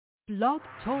Blog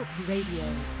Talk Radio.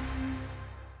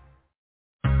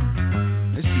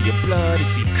 Is he a blood? Is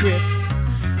he Crip?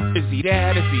 Is he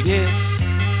that? Is he this?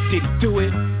 Did he do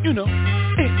it? You know.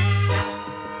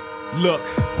 Look,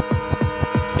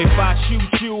 if I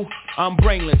shoot you, I'm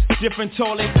brainless. Different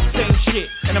toilet, same shit.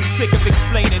 And I'm sick of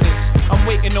explaining this. I'm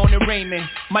waiting on the raiment.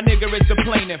 My nigga is the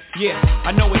plaintiff. Yeah,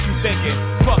 I know what you thinking.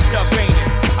 Fucked up, ain't it?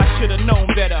 I should've known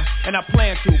better, and I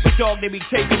plan to. But dog, they be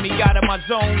taking me out of my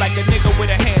zone like a nigga with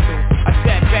a handle. I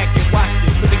sat back and watched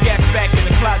it, put the gas back in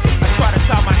the closet. I try to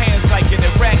tie my hands like an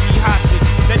Iraqi hostage.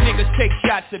 That niggas take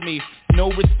shots at me,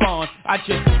 no response. I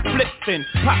just flipped and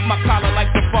pop my collar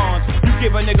like the fawns. You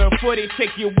give a nigga a foot, it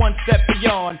take you one step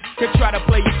beyond. Could try to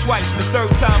play you twice, the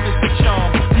third time is the charm.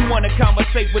 You wanna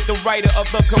conversate with the writer of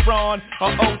the Quran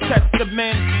or Old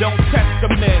Testament? Don't test the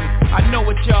men. I know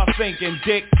what y'all thinking,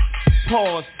 dick.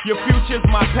 Pause, your future's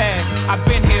my past. I've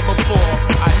been here before.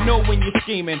 I know when you're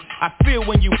scheming, I feel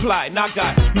when you plotting. I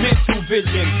got mental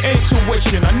vision,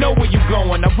 intuition. I know where you're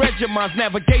going. I read your mind's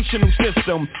navigational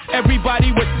system.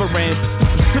 Everybody whispering,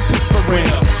 when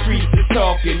the streets is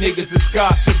talking, niggas is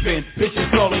gossiping,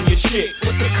 bitches all in your shit.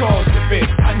 What's the cause of it?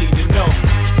 I need to know.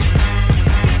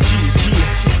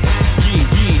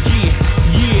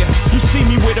 Yeah. You see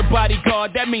me with a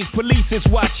bodyguard, that means police is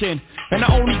watching. And I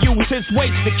only use his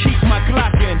weight to keep my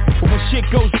Glock in. But when shit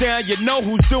goes down, you know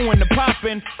who's doing the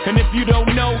popping. And if you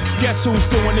don't know, guess who's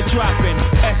doing the dropping?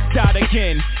 S.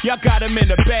 again, y'all got him in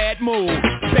a bad mood.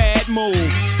 Bad mood,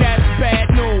 that's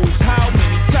bad news. How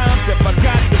many times have I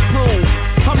got to prove?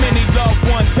 How many loved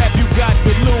ones have you got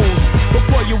to lose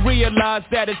before you realize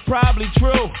that it's probably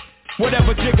true?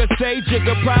 Whatever Jigga say,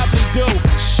 Jigga probably do.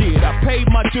 Shit, I paid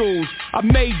my dues, I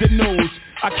made the news.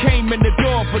 I came in the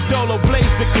door for Dolo Blaze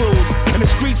the Cruise. And the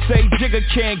streets say Jigga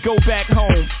can't go back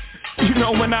home. You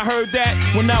know when I heard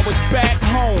that? When I was back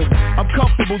home. I'm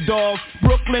comfortable, dog.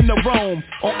 Brooklyn to Rome.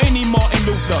 Or any Martin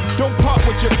Luther. Don't part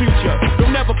with your future.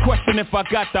 Don't ever question if I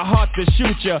got the heart to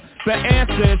shoot ya. The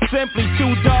answer is simply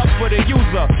too dark for the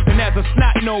user. And as a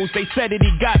snot nose, they said that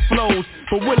he got flows.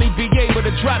 But will he be able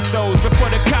to drop those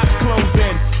before the cops close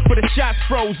in? For the shots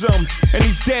froze him. And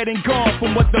he's dead and gone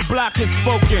from what the block has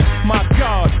spoken. My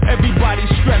God, everybody's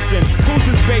stressing. Who's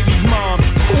his baby's mom?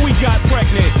 Who he got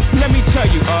pregnant? Let me tell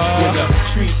you, when the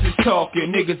streets is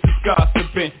talking, niggas is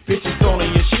gossiping, bitches all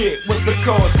in your shit, what's the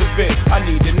cause of it? I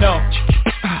need to know.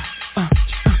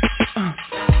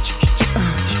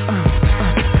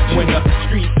 When the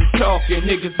streets is talking,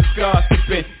 niggas is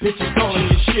gossiping, bitches all in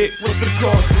your shit, what's the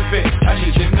cause of it? I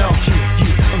need to know.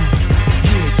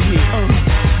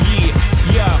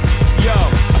 Yo,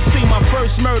 I seen my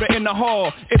first murder in the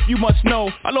hall. If you must know,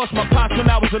 I lost my pops when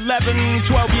I was 11,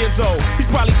 12 years old. He's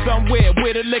probably somewhere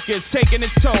where the liquor's taking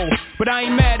its toll. But I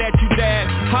ain't mad at you, Dad.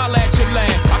 Holla at your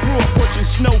lad. I grew up pushing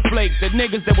snowflakes, the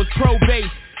niggas that was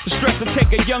pro-base. The stress to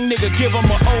take a young nigga, give him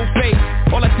an old face.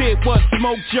 All I did was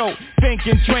smoke, joke, think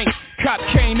and drink. Cop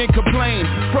came and complained,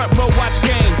 front row watch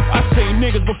game. I seen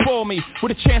niggas before me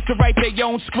with a chance to write their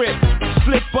own script,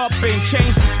 slip up and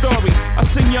change the story. I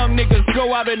seen young niggas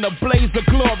go out in a blaze of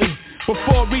glory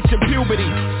before reaching puberty,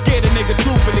 scared a nigga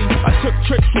truthfully. I took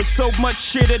trips with so much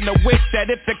shit in the whip that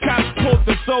if the cops pulled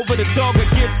us over, the dog would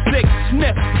get sick.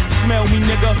 Sniff, smell me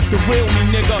nigga, the real me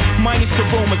nigga, minus the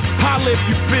rumors. Holla if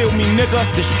you feel me nigga.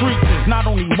 The streets is not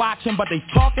only watching but they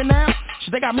talking now.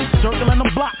 Shit, they got me circling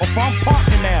the block before I'm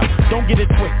parking now. Don't get it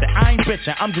twisted, I ain't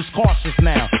bitching, I'm just cautious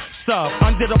now. Sub,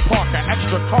 under the Parker,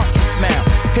 extra cartridge now.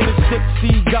 Hit a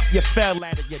 6C up, you fell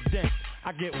at it, you dent.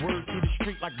 I get word through the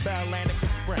street like Bell Atlantic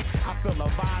Express. I feel the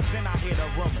vibes and I hear the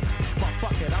rumors. But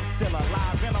fuck it, I'm still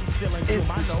alive and I'm still in you. It's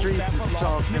the Streets is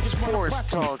Talking Sports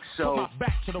Talk Show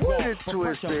with a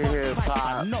twist of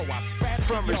hip-hop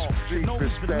from a street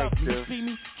perspective.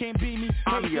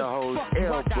 I'm your host,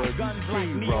 El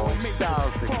Boogie Zero,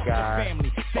 Styles the Guy,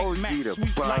 OG the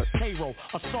Buck.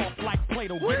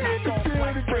 We're in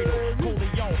the building,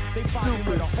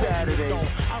 Super Saturday,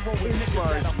 it's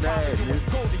March Madness.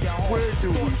 Where do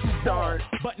we start?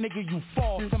 But nigga, you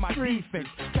fall to my defense.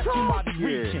 Kept you out of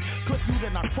reaching. Clip you,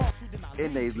 then I cross you, then I...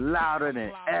 And they louder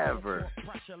than ever.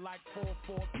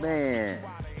 Man,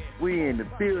 we in the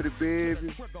building,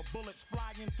 baby.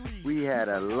 We had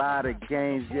a lot of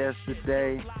games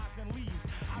yesterday.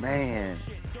 Man,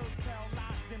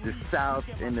 the South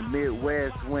and the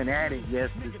Midwest went at it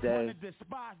yesterday.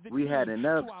 We had an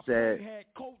upset.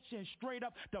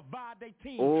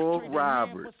 Oral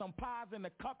Roberts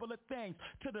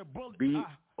beat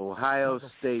Ohio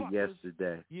State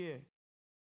yesterday.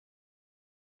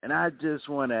 And I just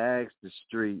want to ask the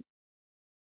street,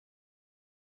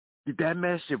 did that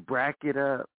mess your bracket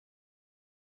up?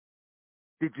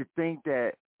 Did you think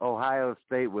that Ohio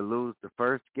State would lose the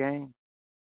first game?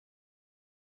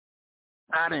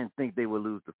 I didn't think they would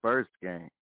lose the first game.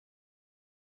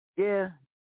 Yeah,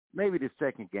 maybe the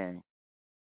second game,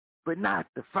 but not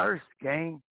the first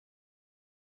game.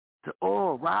 To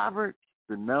Oral Roberts,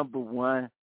 the number one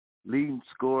leading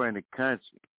scorer in the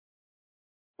country.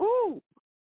 Ooh,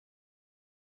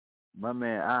 my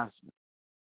man Osman,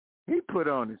 he put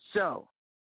on a show.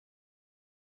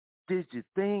 Did you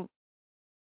think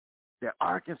that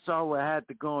Arkansas would have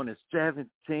to go on a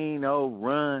 17-0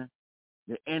 run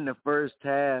to end the first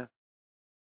half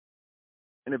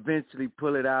and eventually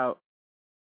pull it out?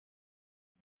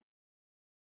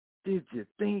 Did you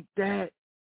think that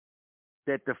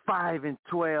the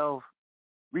 5-12,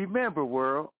 remember,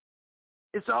 world,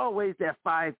 it's always that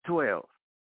 5-12.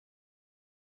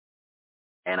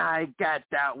 And I got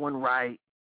that one right.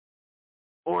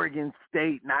 Oregon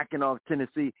State knocking off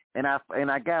Tennessee, and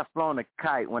I got flown a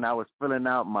kite when I was filling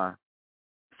out my.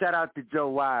 Shout out to Joe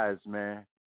Wise, man.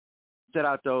 Shout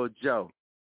out to old Joe.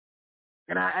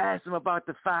 And I asked him about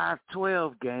the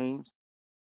 5-12 games,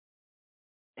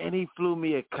 and he flew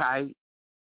me a kite,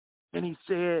 and he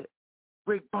said,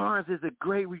 Rick Barnes is a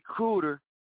great recruiter,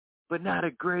 but not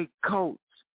a great coach.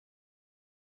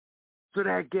 So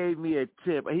that gave me a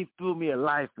tip. He flew me a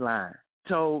lifeline,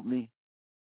 told me,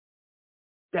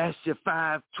 that's your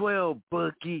 5-12,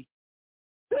 Bookie.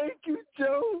 Thank you,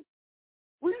 Joe.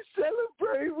 We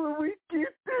celebrate when we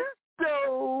get this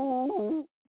dough.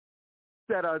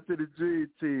 Shout out to the Dream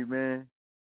Team, man.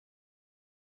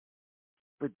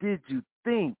 But did you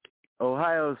think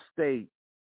Ohio State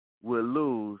will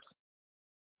lose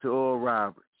to Oral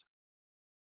Roberts?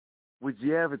 Would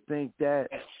you ever think that?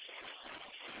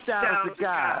 Shout out to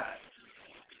God.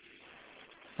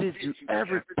 Did you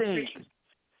ever think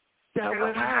that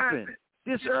would happen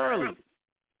this early?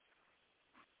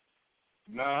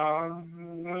 No.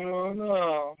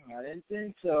 I didn't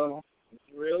think so. It's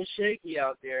real shaky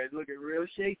out there. It's looking real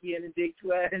shaky in the Big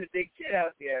 12 and the Big 10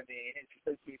 out there, man. It's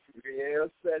looking real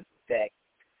suspect.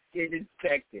 Get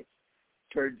inspected.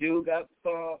 Purdue got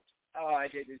bumped. Oh, I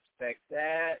didn't expect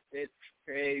that. It's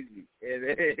crazy.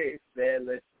 It is, man.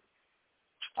 Listen,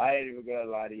 I ain't even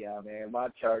gonna lie to y'all, man. My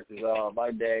chart is on.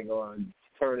 My dang on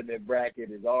tournament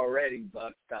bracket is already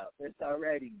bucked up. It's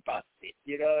already busted.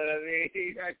 You know what I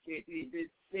mean? I can't even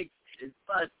think it's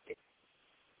busted.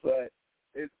 But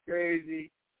it's crazy.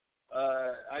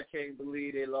 I can't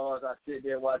believe they lost. I sit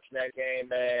there watching that game,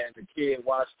 man. The kid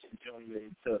Washington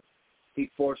Jr. He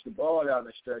forced the ball down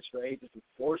the stretch, man. He just was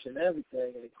forcing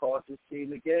everything, and it cost his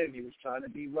team the game. He was trying to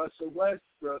be Russell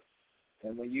Westbrook.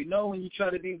 And when you try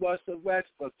to be Russell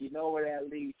Westbrook, you know where that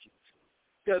leads you.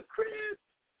 The crib.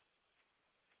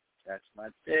 That's my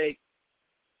take.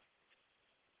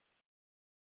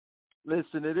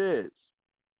 Listen, it is.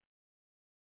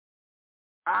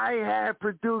 I had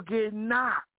Purdue getting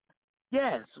knocked.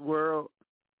 Yes, world.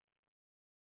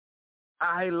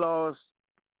 I lost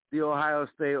the Ohio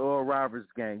State Oral Roberts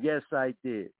game. Yes, I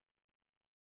did.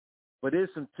 But there's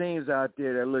some teams out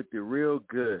there that looked real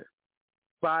good.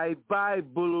 Bye-bye,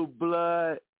 Blue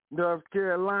Blood, North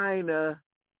Carolina.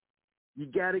 You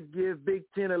got to give Big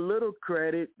Ten a little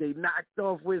credit. They knocked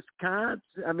off Wisconsin.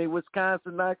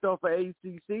 Wisconsin knocked off an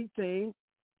ACC team.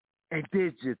 And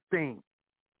did you think?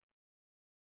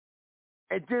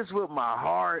 And just with my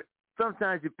heart,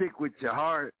 sometimes you pick with your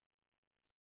heart.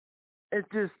 And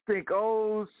just think,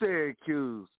 oh,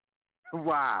 Syracuse.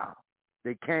 Wow.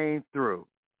 They came through.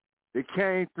 They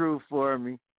came through for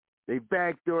me. They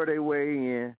backdoor their way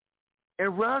in.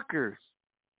 And Rutgers.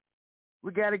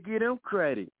 We got to give them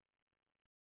credit.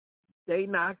 They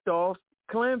knocked off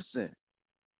Clemson.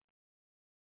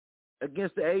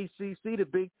 Against the ACC, the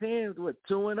Big Ten,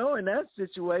 2-0 in that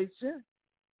situation.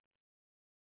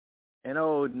 And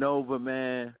old Nova,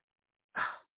 man,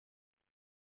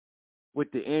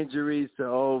 with the injuries to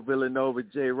old Villanova,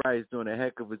 Jay Rice doing a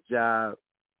heck of a job.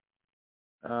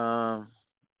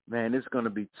 Man, it's going to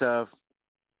be tough.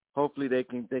 Hopefully they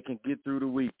can get through the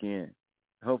weekend.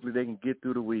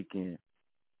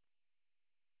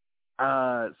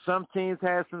 Some teams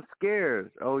had some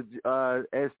scares.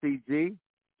 SCG,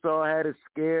 so I had a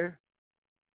scare.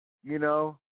 You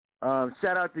know,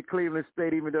 shout out to Cleveland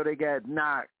State, even though they got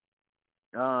knocked.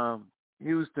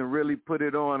 Houston really put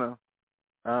it on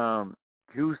them.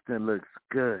 Houston looks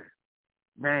good.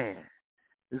 Man,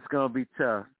 it's going to be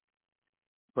tough.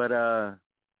 But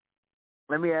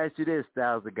let me ask you this,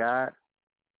 Styles of God.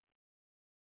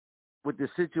 With the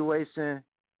situation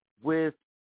with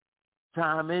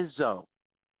Tom Izzo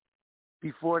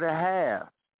before the half,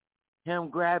 him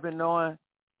grabbing on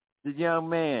the young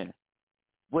man,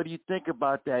 what do you think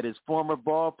about that? As former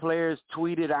ball players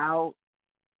tweeted out,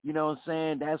 you know what I'm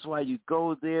saying? That's why you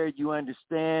go there. You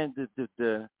understand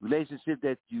the relationship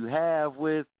that you have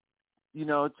with, you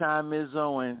know, Tom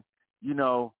Izzo and, you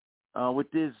know, with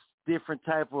this different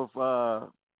type of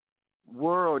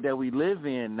world that we live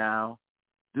in now.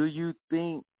 Do you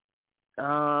think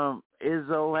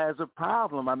Izzo has a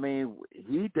problem? I mean,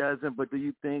 he doesn't, but do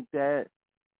you think that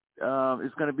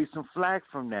it's going to be some flack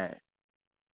from that?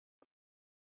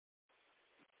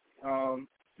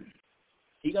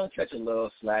 He gonna catch a little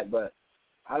slack, but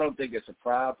I don't think it's a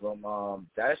problem.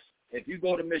 That's if you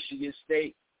go to Michigan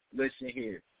State. Listen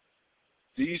here.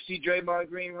 Do you see Draymond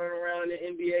Green running around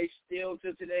in the NBA still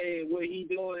to today and what he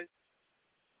doing?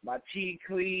 Martin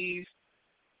Cleaves.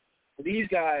 These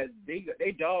guys, they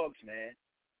dogs, man.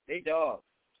 They dogs.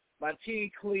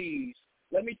 Martin Cleaves.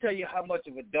 Let me tell you how much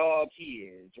of a dog he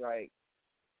is, right?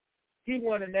 He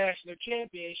won a national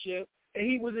championship. And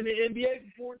he was in the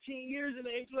NBA for 14 years and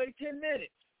they played 10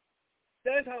 minutes.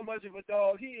 That's how much of a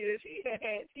dog he is.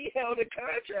 He held a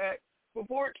contract for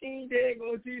 14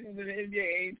 daggone seasons in the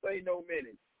NBA, ain't played no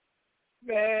minutes.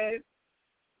 Man,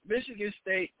 Michigan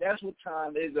State, that's what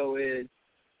Tom Izzo is.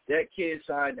 That kid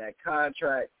signed that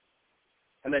contract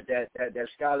and that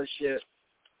scholarship,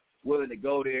 willing to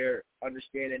go there,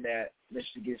 understanding that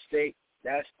Michigan State,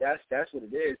 that's what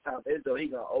it is. Tom Izzo, he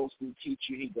gonna old school teach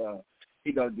you.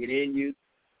 He gonna get in you,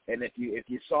 and if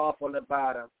you're soft on the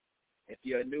bottom, if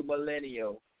you're a new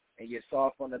millennial and you're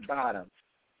soft on the bottom,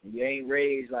 and you ain't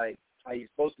raised like how you're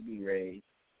supposed to be raised,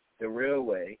 the real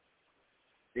way,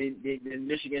 then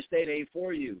Michigan State ain't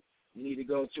for you. You need to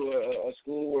go to a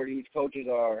school where these coaches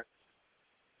are,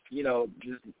 you know,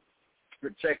 just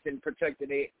protecting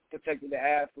the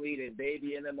athlete and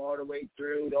babying them all the way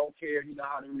through. Don't care if you know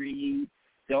how to read.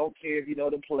 Don't care if you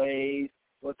know the plays.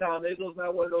 Well, Tom Izzo's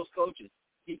not one of those coaches.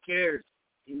 He cares.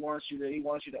 He wants you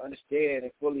to understand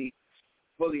and fully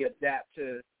adapt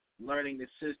to learning the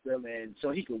system, and so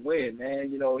he can win,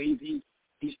 man. You know,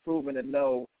 he's proven to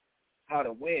know how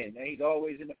to win. And he's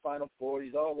always in the Final Four.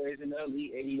 He's always in the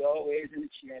Elite Eight. He's always in the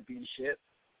championship.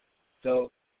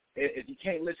 So if you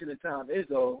can't listen to Tom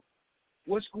Izzo,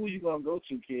 what school you gonna go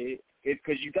to, kid?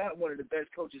 Because you got one of the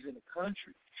best coaches in the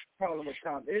country. Problem with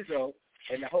Tom Izzo,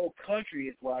 and the whole country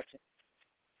is watching.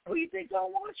 Who do you think gonna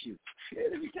want you?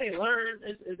 If you can't learn,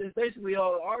 it's basically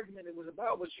all the argument it was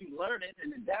about was you learning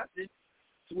and adapted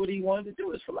to what he wanted to do,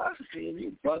 his philosophy, and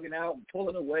you bugging out and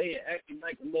pulling away and acting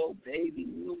like a little baby.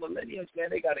 Little millennials,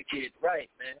 man, they got to get it right,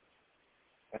 man.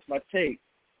 That's my take.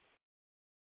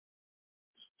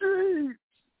 Streets.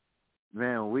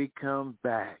 Man, when we come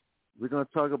back, we're going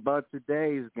to talk about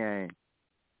today's game.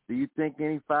 Do you think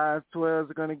any 5-12s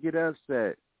are going to get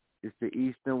upset? It's the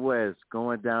East and West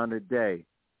going down today.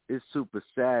 It's Super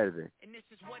Saturday. And this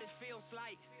is what it feels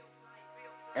like.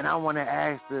 And I want to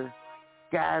ask the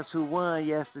guys who won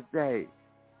yesterday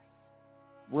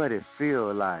what it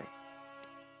feel like.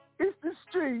 It's the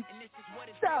streets.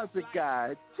 Shout out to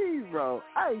God, T-Row,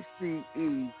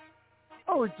 ICE,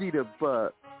 OG the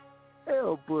Buck,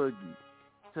 L Boogie.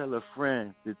 Tell a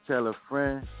friend to tell a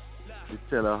friend to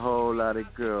tell a whole lot of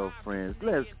girlfriends.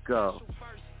 Let's go.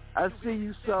 I see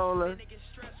you, Solar.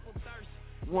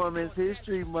 Women's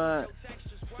History Month.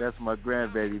 That's my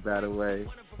grandbaby, by the way.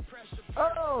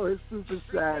 Oh, it's Super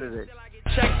Saturday.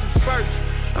 Checks is first.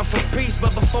 I'm for peace,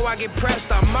 but before I get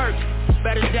pressed, I murk.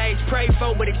 Better days pray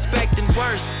for, but expecting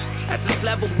worse. At this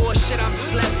level, bullshit, I'm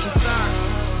just less concerned.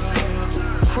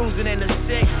 Cruising in the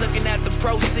 6, looking at the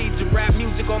proceeds of rap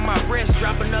music on my wrist.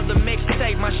 Drop another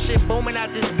mixtape, my shit booming out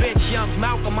this bitch. Young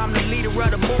Malcolm, I'm the leader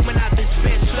of the movement out this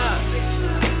bitch. Look,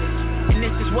 and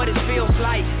this is what it feels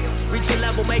like. Reach a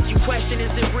level, make you question,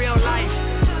 is it real life?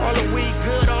 All the weed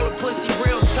good, all the pussy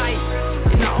real tight.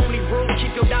 And the only rule,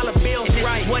 keep your dollar bills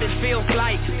right. What it feels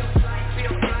like.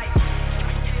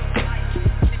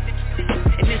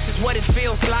 And this is what it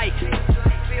feels like.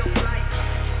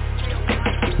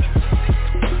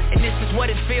 And this is what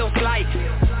it feels like.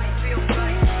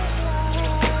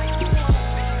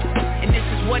 And this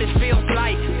is what it feels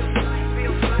like.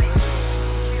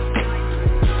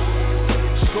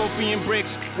 Scorpion bricks,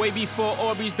 way before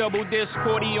Orbeez double disc,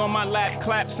 40 on my lap,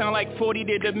 clap, sound like 40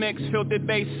 did the mix, filtered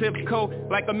bass, sip coat,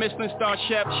 like a Michelin star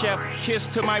chef, kiss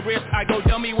to my wrist, I go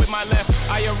dummy with my left,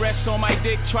 IRS on my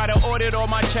dick, try to audit all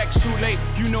my checks, too late,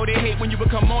 you know they hate when you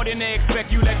become more than they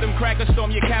expect, you let them crackers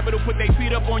storm your capital, put their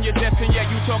feet up on your desk, and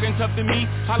yet you talking tough to me,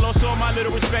 I lost all my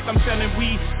little respect, I'm selling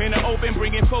weed, in the open,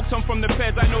 bringing folks home from the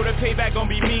feds, I know the payback gon'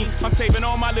 be me, I'm saving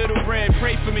all my little bread,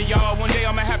 pray for me y'all, one day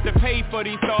I'ma have to pay for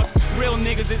these thoughts, real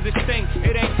niggas is extinct,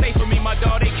 it ain't safe for me, my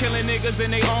dog. They killing niggas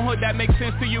in their own hood. That makes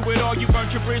sense to you at all. You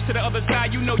burnt your bridge to the other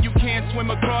side. You know you can't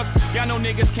swim across. Y'all know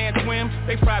niggas can't swim.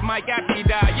 They fried Mike after he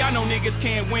died. Y'all know niggas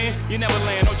can't win. You never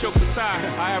land, no jokes aside.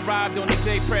 I arrived on the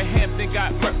J. Fred Hampton,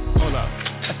 got hold up,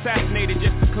 assassinated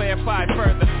just to clarify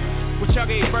further. What y'all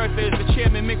gave birth is the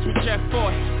chairman mixed with Jeff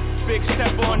Ford. Big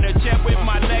step on the jet with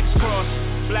my legs crossed.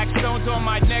 Black stones on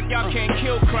my neck, y'all can't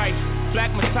kill Christ.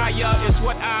 Black Messiah is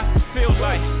what I feel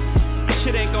like.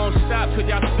 Shit ain't gon' stop till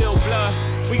y'all spill blood.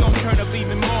 We gon' turn up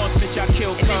even more since y'all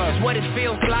killed Cuz. And this is what it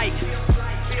feels like.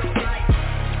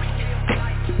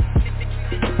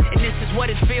 And this is what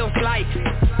it feels like.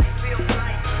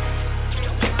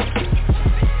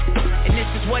 And this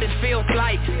is what it feels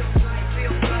like.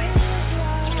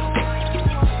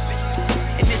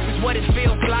 And this is what it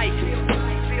feels like.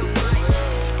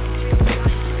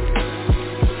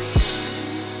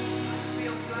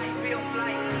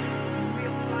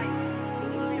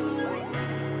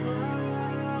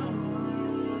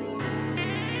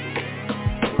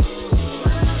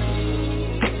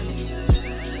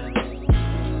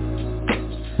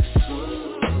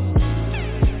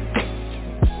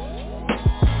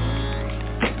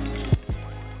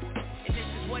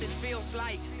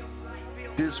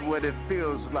 What it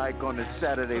feels like on a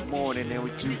Saturday morning, and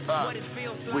with you up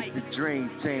with the dream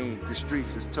team, the Streets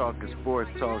is Talking Sports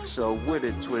Talk Show with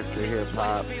a twist of hip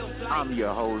hop. I'm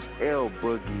your host, L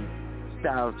Boogie,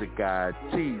 Styles the God,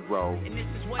 T-Row,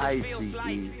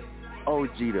 ICE,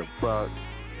 OG the Buck.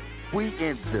 We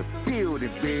in the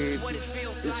building, baby.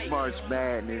 It's March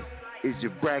Madness. Is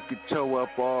your bracket toe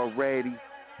up already?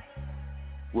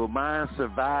 Will mine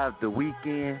survive the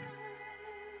weekend?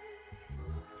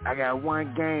 I got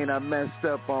one game I messed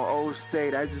up on Old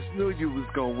State. I just knew you was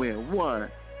going to win. One.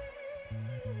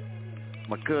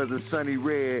 My cousin Sonny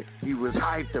Red, he was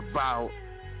hyped about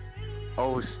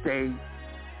Old State.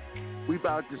 We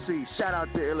about to see. Shout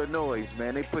out to Illinois,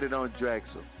 man. They put it on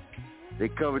Drexel. They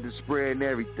covered the spread and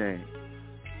everything.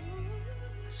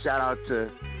 Shout out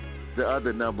to the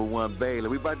other number one, Baylor.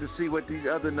 We about to see what these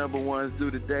other number ones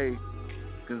do today.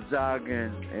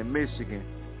 Gonzaga and Michigan.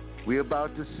 We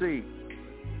about to see.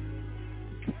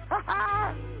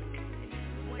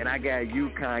 And I got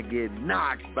UConn getting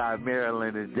knocked by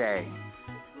Maryland today.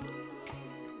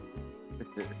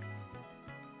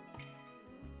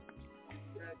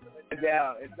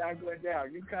 It's not going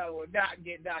down. UConn will not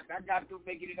get knocked. I got them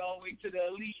making it all the way to the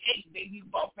Elite Eight. Baby,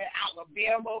 bumping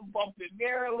Alabama, bumping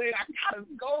Maryland. I got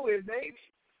them going, baby.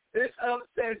 It's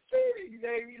upset city,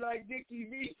 baby. Like Dickie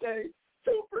V say,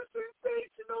 super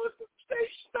sensational,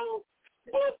 sensational.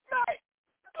 Both night.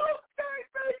 Okay,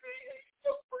 baby, he's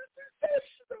super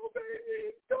sensational,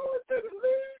 baby. He's going to the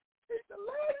league. He's the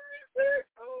lottery pick.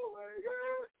 Oh, my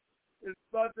God. It's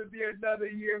about to be another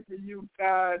year for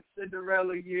UConn,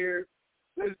 Cinderella year.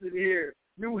 Listen here.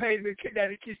 New Haven,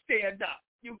 Connecticut, stand up.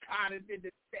 UConn is in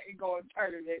the going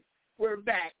tournament. We're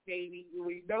back, baby.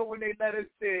 We know when they let us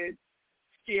in,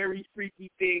 scary,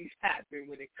 freaky things happen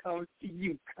when it comes to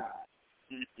UConn.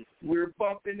 We're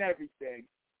bumping everything.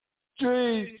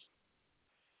 Jeez.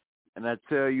 And I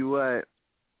tell you what,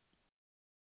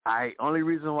 only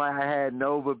reason why I had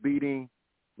Nova beating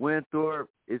Winthrop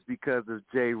is because of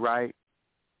Jay Wright.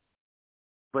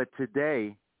 But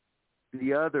today,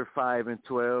 the other 5 and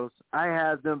 12s, I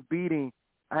have them beating.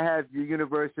 I have the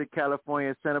University of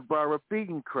California, Santa Barbara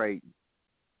beating Creighton.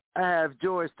 I have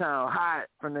Georgetown hot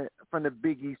from the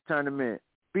Big East tournament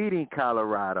beating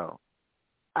Colorado.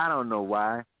 I don't know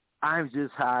why. I'm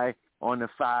just high on the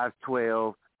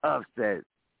 5-12 upsets.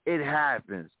 It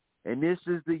happens. And this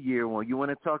is the year when you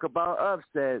want to talk about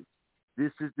upsets,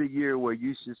 this is the year where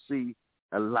you should see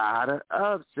a lot of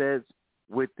upsets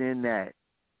within that.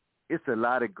 It's a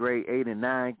lot of great 8 and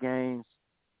 9 games.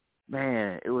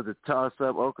 Man, it was a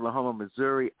toss-up, Oklahoma,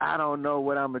 Missouri. I don't know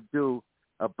what I'm going to do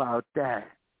about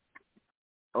that.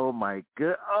 Oh, my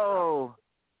goodness.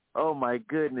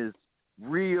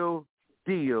 Real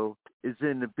deal is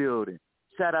in the building.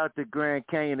 Shout out to Grand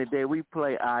Canyon today. We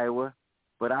play Iowa.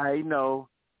 But I know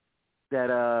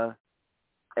that,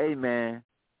 hey, man,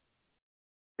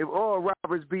 if Oral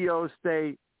Roberts beat Old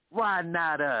State, why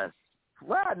not us?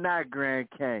 Why not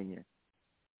Grand Canyon?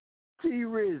 T.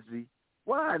 Rizzy,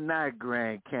 why not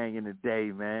Grand Canyon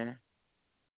today, man?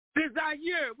 This our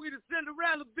year. We the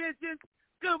Cinderella bitches.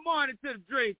 Good morning to the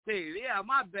Dream Team. Yeah,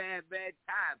 my bad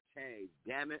time change,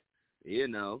 damn it. You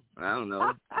know, I don't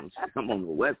know. I'm on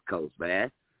the West Coast, man.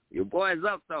 Your boy's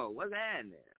up, though. What's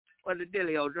happening? What's the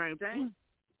dealio, Dream Team?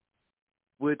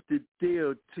 With the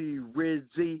deal, T.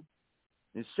 Rizzy.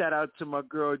 And shout out to my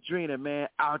girl Drina, man,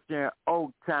 out there in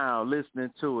Oaktown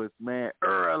listening to us, man,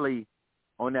 early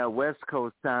on that West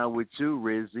Coast time with you,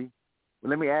 Rizzy. Well,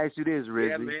 let me ask you this,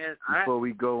 Rizzy, before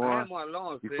we go on. I had my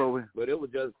alarm set, but it was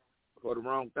just for the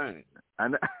wrong thing.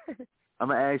 I'm going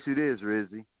to ask you this,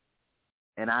 Rizzy.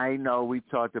 And I know we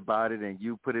talked about it, and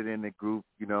you put it in the group,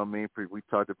 you know what I mean? We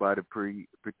talked about it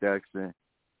pre-production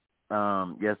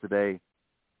yesterday.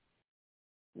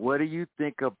 What do you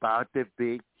think about the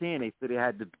Big Ten? They said they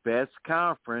had the best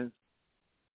conference,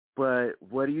 but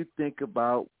what do you think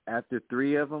about after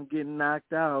 3 of them getting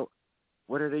knocked out?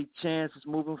 What are their chances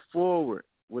moving forward?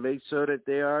 Will they show that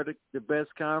they are the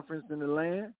best conference in the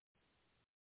land?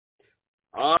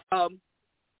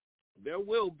 There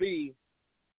will be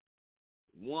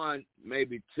 1,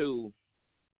 maybe 2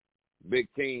 Big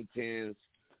Ten teams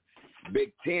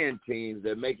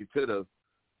that make it to the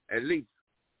at least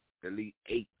Elite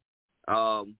 8.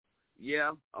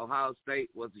 Yeah, Ohio State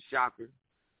was a shocker.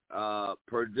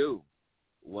 Purdue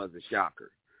was a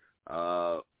shocker.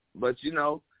 But you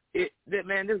know,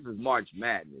 man, this is March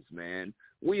Madness, man.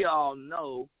 We all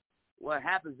know what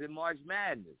happens in March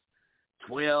Madness.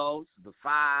 12s, the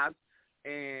 5s,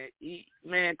 and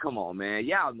man, come on, man.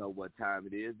 Y'all know what time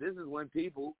it is. This is when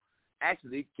people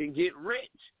actually can get rich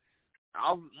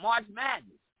off March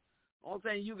Madness. Only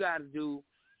thing you got to do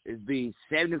is be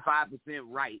 75%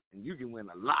 right, and you can win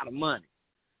a lot of money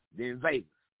than Vegas.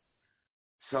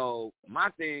 So my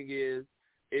thing is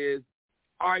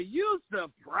are you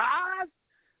surprised?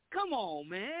 Come on,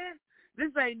 man.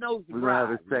 This ain't no surprise. We're going to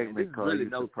have a segment called really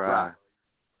no surprise.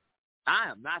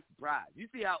 I am not surprised. You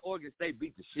see how Oregon State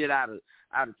beat the shit out of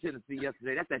Tennessee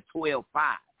yesterday? That's that 12-5.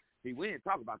 See, we didn't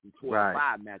talk about the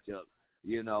 12-5 matchup,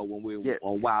 you know, when we were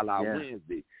on Wild Out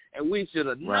Wednesday. And we should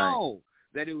have known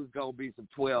that it was going to be some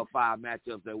 12-5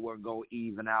 matchups that weren't going to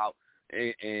even out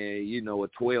and, you know, a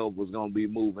 12 was going to be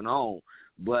moving on.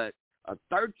 But a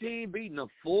 13 beating a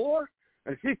 4?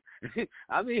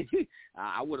 I mean,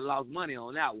 I would have lost money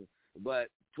on that one. But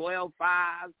 12-5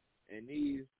 and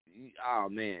these, oh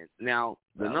man! Now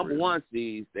the number 1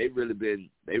 seeds, they've really been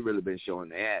showing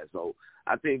their ass. So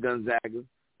I think Gonzaga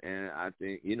and I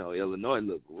think Illinois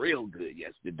looked real good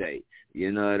yesterday.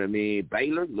 You know what I mean?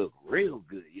 Baylor looked real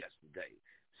good yesterday.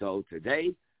 So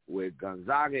today with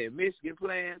Gonzaga and Michigan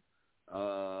playing,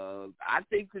 I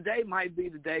think today might be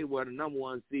the day where the number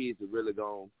 1 seeds are really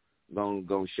gonna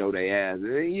show their ass.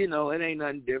 And, you know, it ain't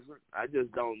nothing different. I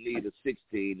just don't need a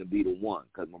 16 to be the 1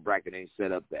 because my bracket ain't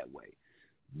set up that way.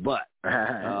 But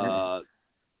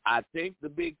I think the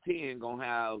Big Ten gonna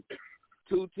have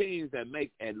 2 teams that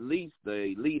make at least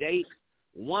the Elite 8.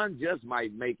 1 just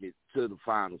might make it to the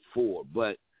Final 4.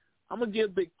 But I'm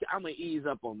gonna ease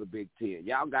up on the Big Ten.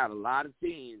 Y'all got a lot of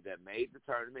teams that made the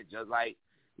tournament, just like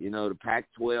the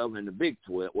Pac-12 and the Big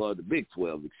 12. Well, the Big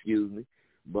 12, excuse me.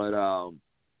 But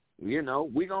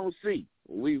we gonna see.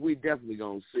 We definitely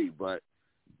gonna see. But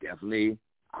definitely,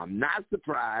 I'm not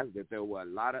surprised that there were a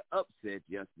lot of upsets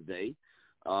yesterday.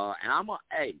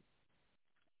 And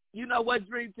you know what,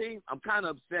 Dream Team? I'm kind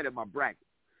of upset at my bracket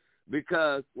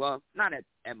because, well, not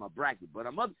at my bracket, but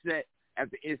I'm upset at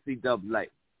the NCAA.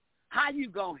 How you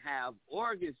going to have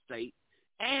Oregon State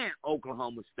and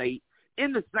Oklahoma State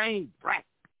in the same bracket?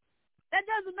 That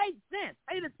doesn't make sense.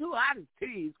 They the 2 hottest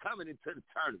teams coming into the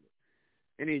tournament.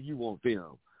 And then you want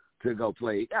them to go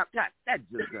play. That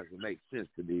just doesn't make sense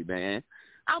to me, man.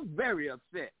 I'm very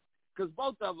upset because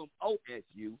both of them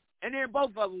OSU, and then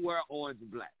both of them wear orange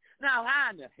and black. Now,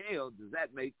 how in the hell does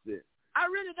that make sense? I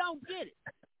really don't get it.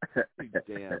 You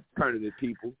damn tournament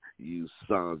people, you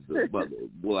sons of mother.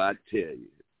 Boy, I tell you.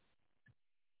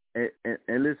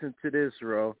 And listen to this,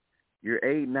 Ro. Your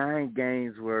 8-9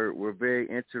 games were very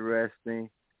interesting.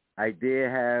 I did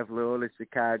have Loyola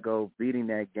Chicago beating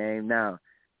that game. Now,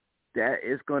 that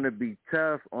is going to be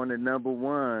tough on the number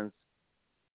 1s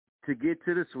to get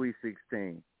to the Sweet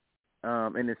 16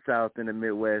 in the South and the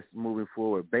Midwest moving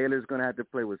forward. Baylor's going to have to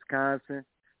play Wisconsin.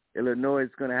 Illinois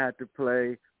is going to have to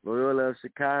play Loyola of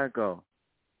Chicago.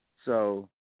 So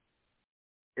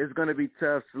it's going to be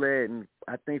tough sledding,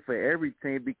 I think, for every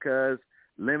team because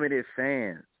limited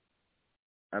fans.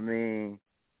 I mean,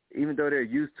 even though they're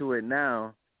used to it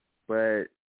now, but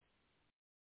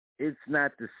it's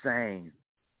not the same.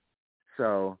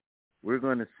 So we're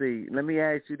going to see. Let me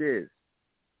ask you this.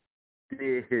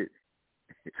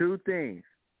 2 things.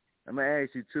 I'm going to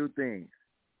ask you 2 things.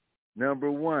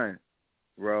 Number 1,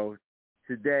 Ro,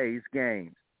 today's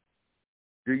games.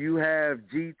 Do you have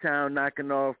G-Town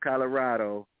knocking off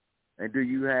Colorado, and do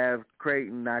you have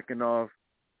Creighton knocking off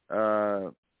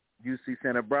UC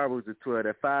Santa Barbara, was the 12,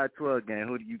 that 5-12 game?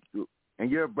 Who do you do? In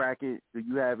your bracket, do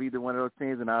you have either one of those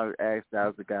teams? And I'll ask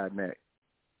Styles the guy next.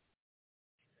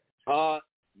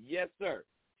 Yes, sir.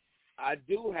 I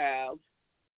do have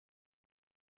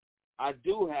I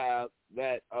do have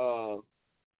that.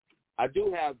 I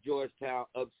do have Georgetown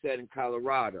upsetting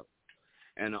Colorado,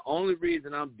 and the only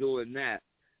reason I'm doing that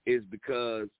is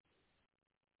because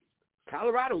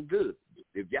Colorado's good.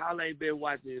 If y'all ain't been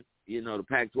watching, the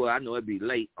Pac-12, I know it'd be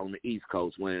late on the East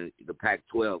Coast when the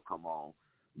Pac-12 come on,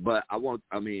 but I want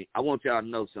y'all to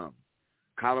know something.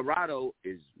 Colorado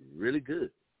is really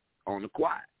good on the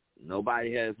quiet.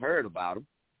 Nobody has heard about them.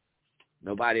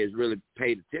 Nobody has really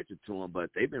paid attention to them, but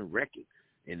they've been wrecking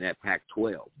in that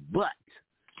Pac-12. But,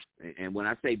 and when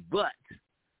I say but,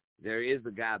 there is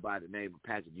a guy by the name of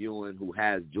Patrick Ewing who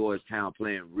has Georgetown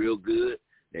playing real good.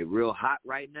 They're real hot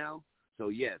right now. So,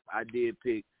 yes, I did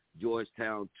pick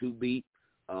Georgetown to beat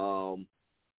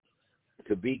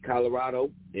Colorado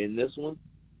in this one.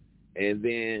 And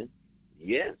then,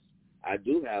 yes, I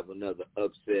do have another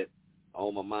upset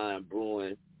on my mind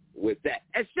brewing with that.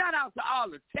 And shout out to all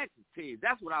the Texas teams.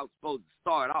 That's what I was supposed to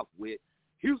start off with.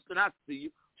 Houston, I see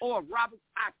you. Or Roberts,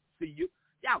 I see you.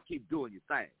 Y'all keep doing your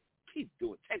thing. Keep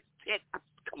doing Texas Tech.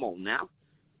 Come on now.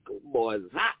 Good boys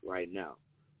is hot right now.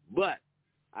 But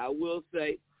I will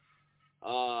say,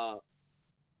 boo,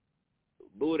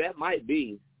 that might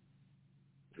be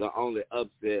the only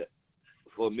upset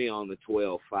for me on the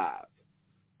 12-5.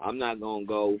 I'm not going to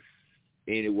go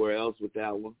anywhere else with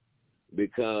that one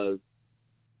because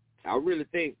I really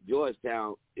think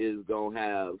Georgetown is going to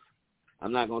have,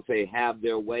 I'm not going to say have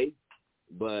their way,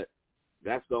 but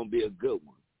that's going to be a good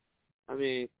one. I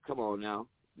mean, come on now.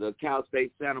 The Cal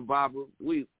State Santa Barbara,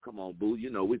 come on, boo,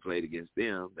 we played against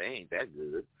them. They ain't that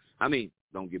good. I mean,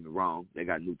 don't get me wrong. They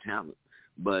got new talent.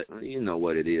 But you know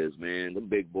what it is, man. The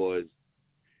big boys,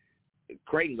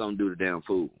 Creighton going to do the damn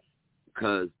fool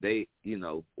because they,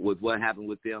 with what happened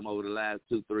with them over the last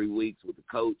 2-3 weeks with the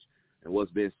coach and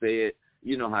what's been said,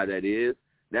 you know how that is.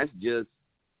 That's just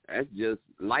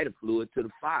lighter fluid to the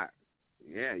fire.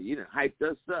 Yeah, you done hyped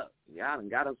us up. Y'all done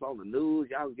got us on the news.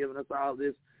 Y'all giving us all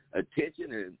this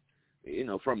attention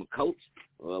and, from a coach.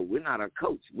 We're not a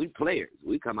coach. We players.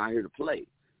 We come out here to play.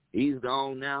 He's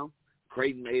gone now.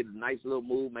 Creighton made a nice little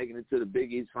move, making it to the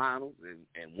Big East Finals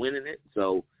and winning it.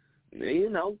 So,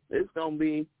 it's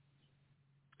gonna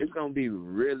be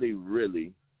really,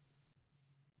 really.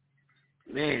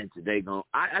 Man, today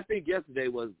I think yesterday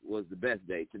was the best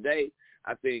day. Today,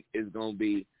 I think is gonna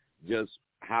be just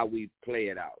how we play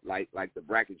it out, like the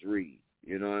brackets read.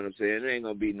 You know what I'm saying? It ain't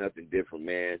gonna be nothing different,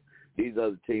 man. These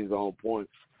other teams are on point.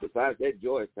 Besides that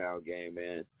Georgetown game,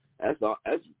 man, that's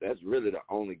really the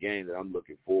only game that I'm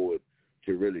looking forward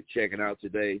to really checking out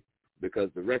today because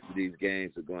the rest of these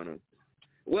games are gonna.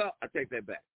 Well, I take that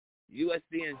back.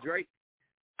 USC and Drake,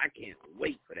 I can't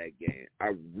wait for that game.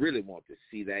 I really want to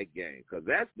see that game because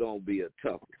that's going to be a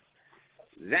tough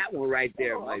one. That one right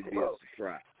there might be a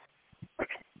surprise.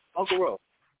 Uncle Ro.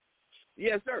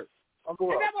 Yes, sir. Uncle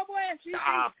Ro.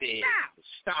 Stop it.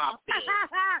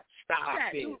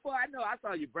 Boy, I know. I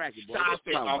saw you bracket, boy. Stop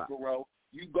it, Uncle Ro.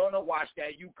 You going to watch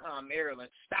that UConn, Maryland.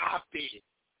 Stop it.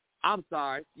 I'm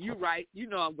sorry. You right.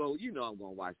 I'm going to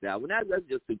watch that one. That's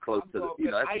just too close to the,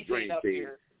 that's a dream team.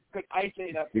 Because Ice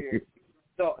ain't up here.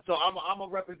 So I'm a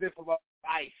represent for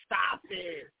Ice. Stop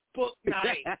it. Book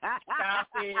night. Stop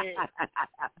it.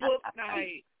 Book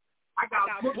night. I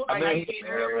got book night in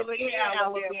Maryland and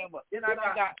Alabama. Then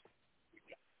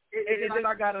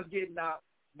I got us getting out.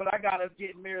 But I got us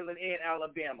getting Maryland and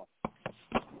Alabama.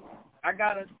 I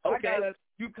got us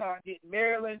UConn getting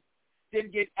Maryland,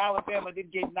 didn't get Alabama,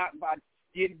 didn't get knocked by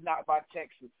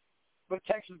Texas. But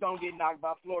Texas don't get knocked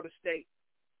by Florida State.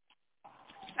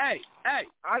 Hey,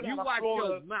 you watch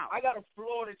your mouth. I got a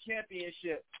Florida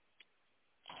championship.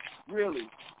 Really.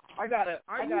 I got a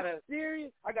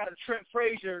serious? I got a Trent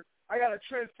Frazier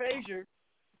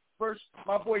versus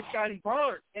my boy Scotty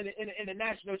Barnes in the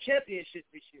national championship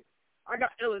this year. I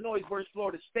got Illinois versus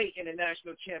Florida State in the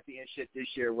national championship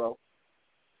this year, bro.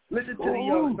 Listen to the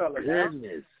young fella.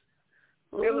 Goodness.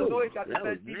 Illinois got the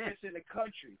best defense in the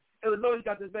country. Illinois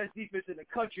got the best defense in the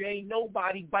country. Ain't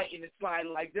nobody biting and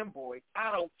sliding like them boys.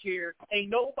 I don't care. Ain't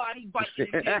nobody biting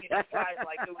and digging and sliding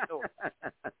like Illinois.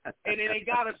 And then they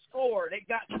got to score. They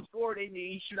got the score they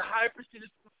need. Shoot a high percentage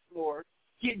of the floor.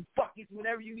 Getting buckets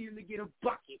whenever you need them to get a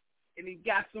bucket. And he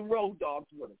got some road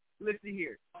dogs with him. Listen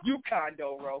here. UConn,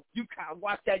 though, bro. UConn.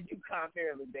 Watch that UConn,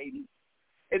 Maryland, baby.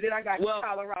 And then I got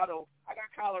Colorado. I got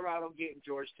Colorado getting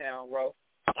Georgetown, bro.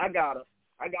 I got them.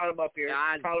 I got them up here.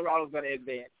 Colorado's going to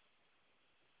advance.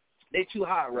 They too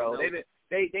hot, bro. They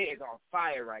is on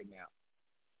fire right now.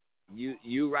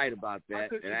 You right about that.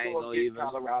 And I ain't gonna even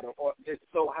Colorado. It's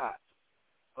so hot.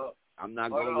 I'm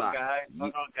not gonna lie.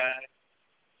 Hold on, guys.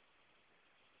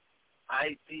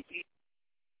 I see.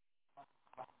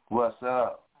 What's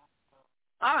up?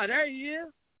 Ah, there he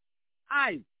is.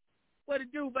 Ice. What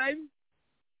it do, baby?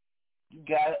 You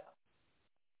got it.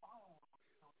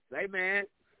 Say, man,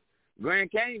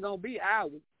 Grand Canyon gonna be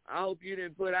ours. I hope you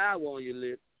didn't put our on your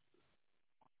list.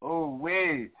 Oh,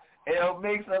 wait. El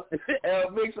Mix up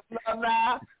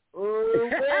now. Oh,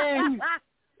 wait.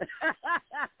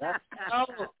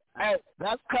 Hey,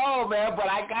 that's cold, man, but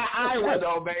I got Iowa,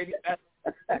 though, baby.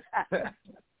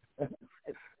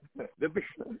 The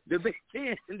Big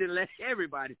Ten to let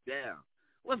everybody down.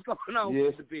 What's going on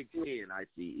with the Big Ten,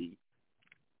 ICE?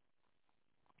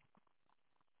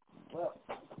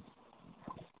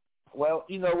 Well,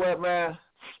 you know what, man?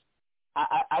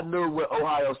 I knew with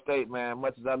Ohio State, man,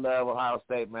 much as I love Ohio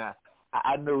State, man,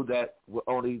 I knew that with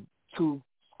only 2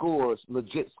 scores,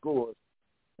 legit scores,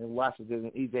 in Washington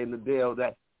and E.J. Liddell,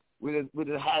 that we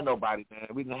didn't have nobody, man.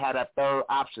 We didn't have that third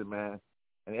option, man.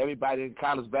 And everybody in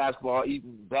college basketball,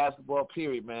 even basketball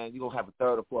period, man, you're going to have a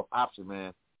third or fourth option,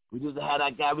 man. We just have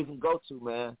that guy we can go to,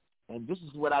 man. And this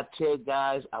is what I tell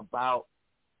guys about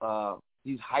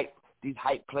these hype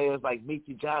players like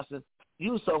Mickey Johnson.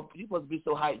 You supposed to be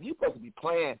so hyped. You supposed to be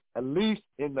playing at least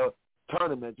in the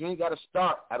tournament. You ain't got to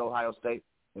start at Ohio State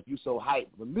if you so hyped.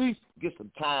 At least get some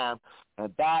time.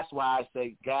 And that's why I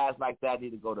say guys like that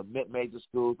need to go to mid-major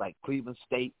schools like Cleveland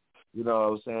State. You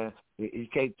know what I'm saying? You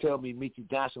can't tell me Mickey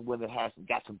Johnson wouldn't have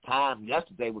got some time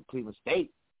yesterday with Cleveland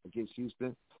State against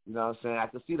Houston. You know what I'm saying? I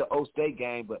can see the O-State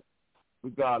game, but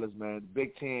regardless, man, the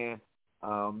Big Ten,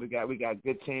 we got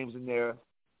good teams in there.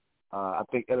 I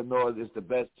think Illinois is the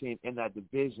best team in that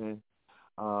division.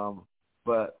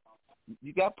 But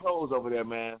you got pros over there,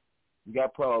 man. You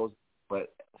got pros.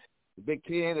 But the Big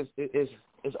Ten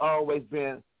is always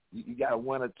been you got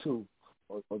 1 or 2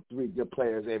 or 3 good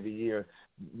players every year.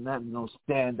 Nothing gonna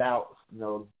stand out,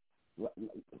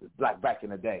 like back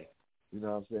in the day. You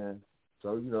know what I'm saying?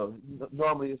 So,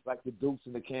 normally it's like the Dukes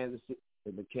and the Kansas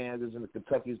and the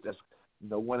Kentuckys that's,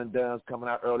 one and done's coming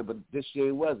out early, but this year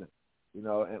it wasn't. And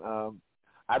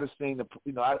I just seen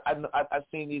I've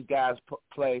seen these guys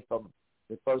play from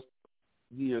the first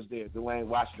years there, Dwayne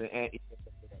Washington and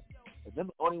they're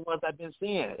the only ones I've been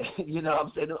seeing. You know what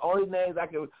I'm saying? The only names I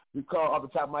can recall off the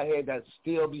top of my head that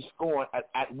still be scoring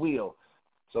at will.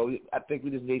 So I think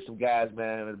we just need some guys,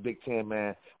 man, in the Big Ten,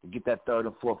 man, to get that third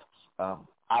and fourth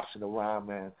option around,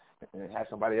 man, and have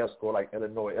somebody else score like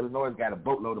Illinois. Illinois got a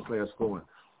boatload of players scoring.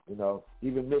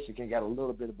 Even Michigan got a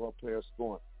little bit of more players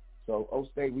scoring. So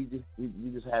O-State, we just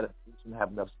didn't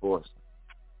have enough scores.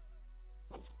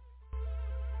 What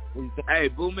do you think? Hey,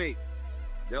 Boomie,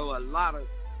 there were a lot of,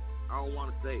 I don't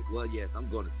want to say, well, yes, I'm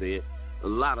going to say it, a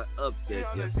lot of upsets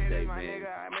yesterday, man.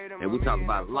 And we talk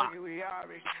about a lot.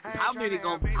 How many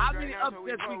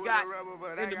upsets we got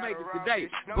in the making today,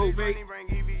 Boomie?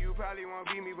 Probably won't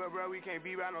beat me, but bro, we can't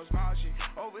be by no small shit.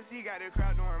 Overseas got the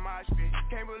crowd doing my shit.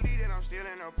 Can't believe that I'm still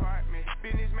in an apartment.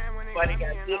 Businessman when they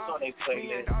got this on their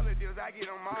playlist. All the deals I get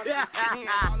on my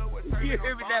You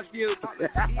hear me, nephew?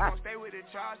 He gon' stay with the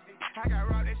Charlie. I got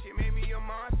raw, that shit made me a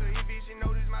monster. He bitch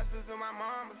noticed my sister, my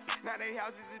mama. Now they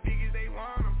houses as big as they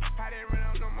want them. I didn't run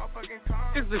up no motherfucking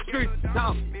car. It's the street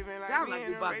talk. Sound like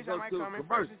you about to go to a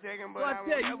commercial. Well, I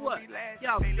tell you what,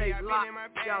 y'all stay locked.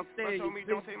 Y'all stay in your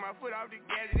don't take my foot off the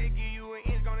gas. They give you an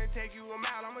inch, gonna take you a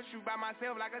mile. I'ma shoot by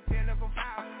myself like a 10 for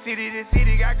foul. City to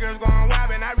city, got girls going wild,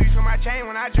 and I reach for my chain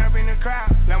when I jump in the crowd.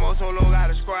 Lambo solo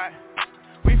got a squad.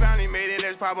 We finally made it,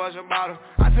 let's pop us a bottle.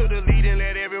 I took the lead and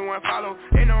let everyone follow.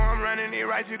 They know I'm running it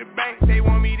right to the bank. They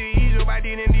want me to ease up, I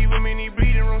didn't leave them in the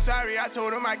bleeding room. Sorry, I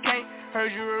told them I can't.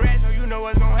 Heard you a rat, so you know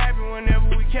what's gonna happen whenever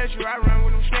we catch you. I run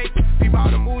with them snakes. Peep all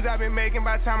the moves I've been making.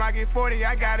 By the time I get 40,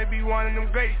 I gotta be one of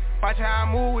them greats. Watch how I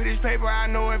move with this paper. I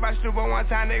know if I stoop on one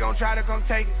time, they gon' try to come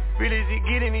take it. Real as it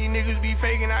getting, these niggas be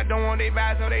faking. I don't want they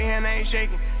vibes, so they hand ain't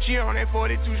shaking. She on that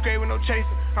 42 straight with no chaser.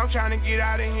 I'm trying to get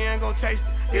out of here and go taste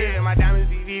it. Yeah, my diamonds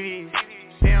be VVs.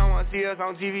 They don't wanna see us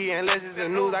on TV unless it's the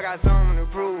news. I got something to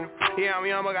prove. Yeah, I'm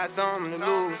young, but got something to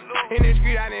lose. In the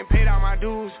street, I didn't pay all my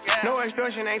dues. No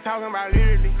extortion, ain't talking about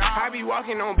literally. I be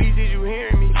walking on beats, is you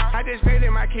hearing me? I just pray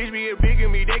that my kids be a bigger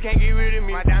me. They can't get rid of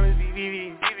me. My diamonds be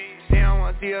VVs. They don't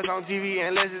wanna see us on TV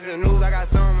unless it's the news. I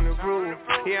got something to prove.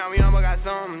 Yeah, I'm young, but got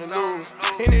something to lose.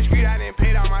 In the street, I didn't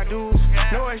pay all my dues.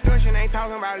 No extortion, ain't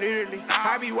talking about literally.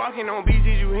 I be walking on beats,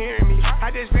 is you hearing me? I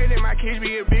just pray that my kids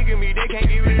be a bigger me. They can't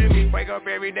get rid of me. Wake up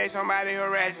every day, somebody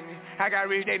harassing me. I got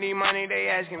rich, they need money, they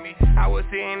asking me. I was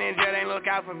sitting in jail, they look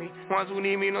out for me. Ones who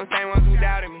need me, don't say ones who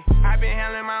doubted me. I been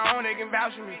handling my own, they can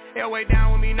vouch for me. Elway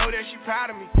down with me, know that she proud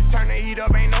of me. Turn the heat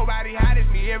up, ain't nobody hot as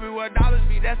me. Everywhere dollars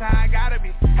be, that's how I gotta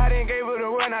be. I done gave her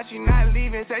the word, now she not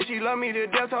leaving. Say she love me to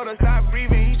death, told her stop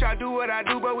breathing. He try do what I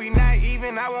do, but we not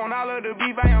even. I want all of the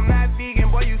beef, I am not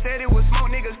vegan. Boy, you said it was smoke,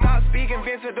 nigga, stop speaking.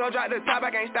 Vincent door, drop the top,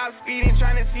 I can't stop speeding.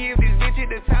 Trying to see if this bitch hit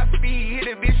the top speed. Hit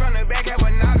the bitch from the back, have a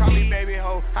knock. Call me baby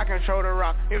ho, I control the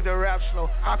rock. If the rap slow,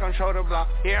 I control the block.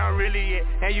 Yeah, I'm really it,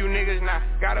 and you niggas not.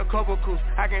 Got a couple coups,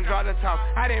 I can draw the top.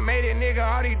 I done made it, nigga,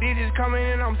 all these digits coming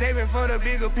in. I'm saving for the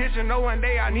bigger picture. No one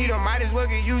day I need them, might as well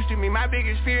get used to me. My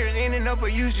biggest fear is ending up where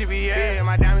used to be. Yeah,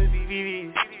 my diamonds be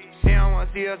VVs. They don't wanna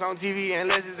see us on TV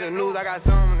unless it's the news. I got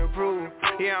something to prove.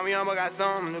 Yeah, I'm young, but got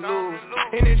something to lose.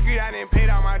 In the street, I didn't pay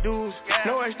all my dues.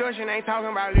 No extortion, ain't talking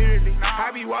about literally.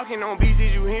 I be walking on beats,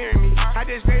 is you hearing me? I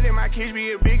just pray that my kids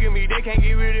be a bigger me. They can't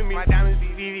get rid of me. My diamonds be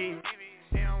VVs.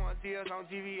 They don't wanna see us on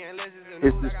TV unless it's the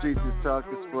news. It's the Streets of Talk,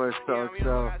 the Sports Talk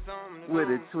Show with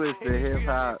a twist of hip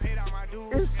hop.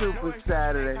 It's Super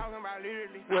Saturday.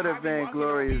 What a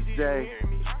vainglorious day.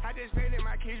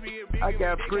 I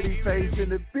got Pretty Face in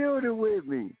the building with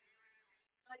me.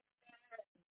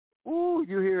 Ooh,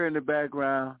 you hear in the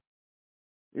background.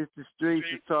 It's the Streets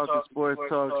of Talk, the Sports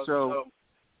Talk Show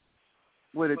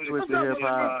with a twist of hip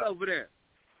hop. Over there.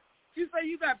 You say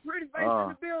you got Pretty Face in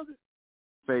the building?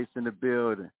 Face in the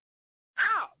building.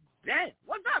 Oh, damn.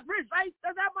 What's up, Pretty Face?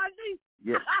 That's that my niece?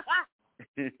 Yeah.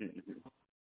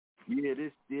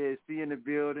 See in the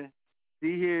building.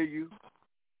 See, hear you.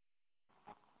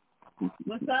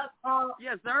 What's up?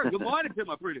 Yes, sir. Good morning to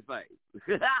my Pretty Face.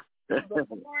 Good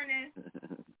morning.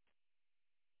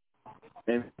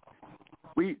 And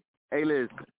hey,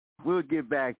 listen, we'll get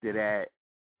back to that.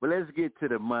 But let's get to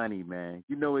the money, man.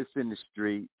 You know it's in the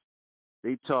streets.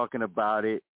 They talking about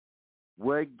it.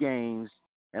 What games,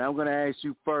 and I'm going to ask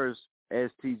you first,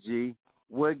 STG,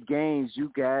 what games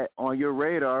you got on your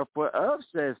radar for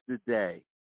upsets today?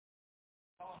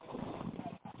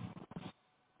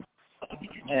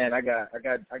 Man, I got.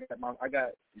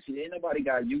 You see, ain't nobody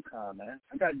got UConn, man.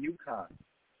 I got UConn.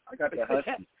 I got the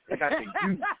Huskies. I got the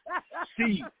UConn.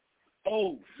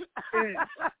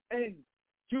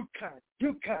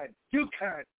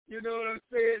 UConn. You know what I'm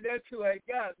saying? That's who I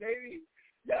got, baby.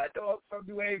 Y'all know I'm from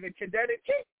New Haven,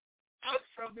 Connecticut. I'm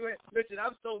from New Haven. Listen,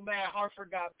 I'm so mad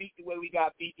Hartford got beat the way we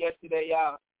got beat yesterday,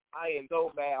 y'all. I am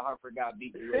so mad Hartford got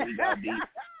beat the way we got beat.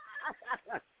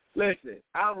 Listen,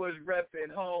 I was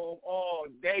repping home all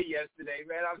day yesterday,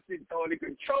 man. I'm sitting on the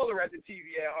controller at the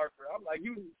TV at Hartford. I'm like,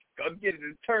 you go get in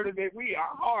the tournament. We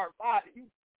are hard body. You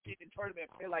get in the tournament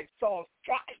and feel like soft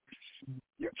stripes.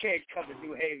 You can't come to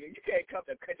New Haven. You can't come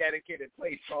to Connecticut and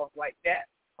play soft like that,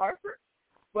 Hartford.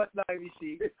 But let me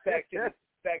see. Back to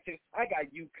I got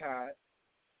UConn.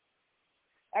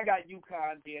 I got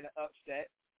UConn being an upset.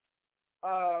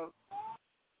 I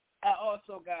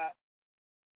also got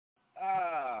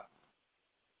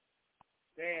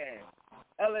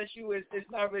LSU is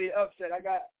not really an upset. I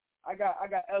got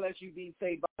LSU beating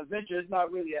St. Bonaventure. It's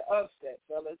not really an upset,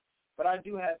 fellas. But I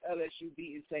do have LSU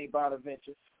beating St.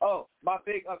 Bonaventure. Oh, my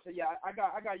big upset. Yeah, I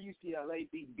got UCLA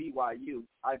beating BYU.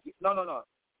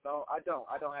 No, I don't.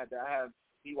 I don't have that. I have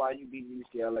BYU beating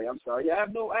UCLA. I'm sorry. Yeah, I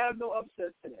have no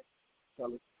upsets today,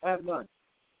 fellas. I have none.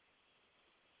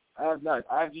 I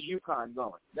have just UConn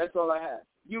going. That's all I have.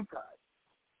 UConn.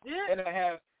 Yeah. And I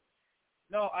have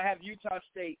Utah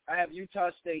State. I have Utah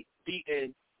State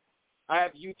beating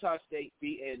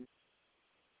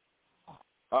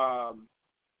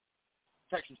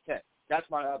Texas Tech. That's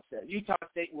my upset. Utah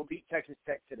State will beat Texas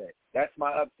Tech today. That's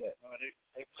my upset. Oh,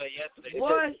 they played yesterday.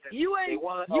 What? You ain't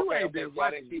been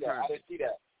watching. I didn't see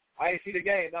that. I didn't see the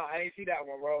game. No, I didn't see that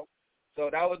one, bro. So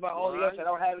that was my only upset. I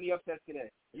don't have any upsets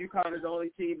today. UConn is the only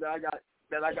team that I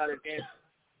got against.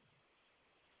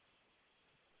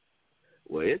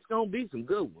 Well, it's gonna be some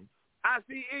good ones.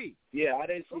 ICE. Yeah, I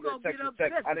didn't see the Texas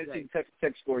Tech. I didn't see the Texas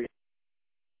Tech score yet.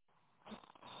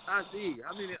 ICE.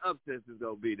 How many upsets is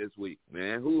gonna be this week,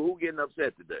 man? Who getting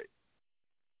upset today?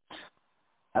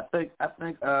 I think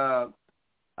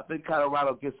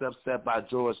Colorado gets upset by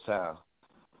Georgetown.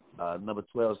 Number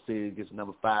 12 seed gets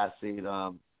number 5 seed.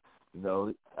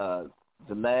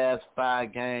 The last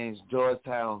 5 games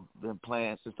Georgetown been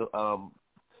playing since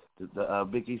the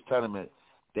Big East tournament.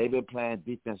 They've been playing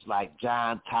defense like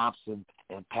John Thompson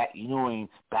and Pat Ewing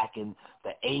back in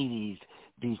the 80s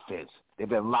defense. They've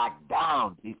been locked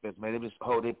down defense, man. They've been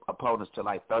holding opponents to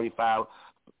like 35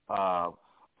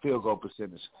 field goal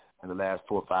percentage in the last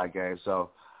 4 or 5 games.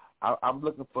 So I'm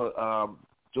looking for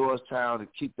Georgetown to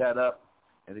keep that up,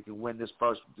 and they can win this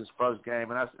first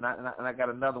game. And I got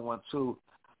another one too.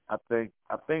 I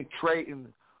think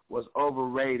Creighton was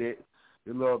overrated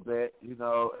a little bit, you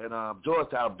know. And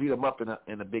Georgetown beat them up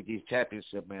in the Big East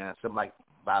championship, man. Something like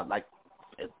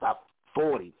about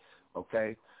 40.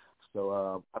 Okay,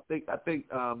 so I think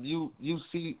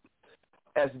UCSB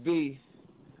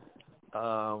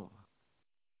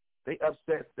they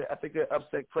upset. I think they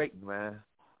upset Creighton, man.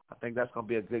 I think that's gonna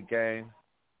be a good game.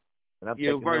 And I'm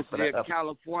University of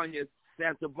California,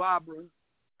 Santa Barbara.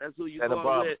 That's who you're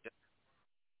going with.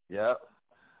 Yep.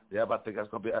 I think that's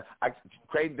gonna be.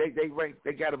 Creighton,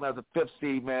 they got them as a 5th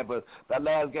seed, man. But that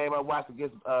last game I watched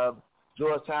against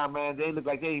Georgetown, man, they look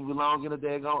like they didn't belong in the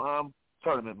daggone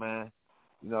tournament, man.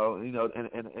 You know, and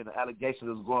the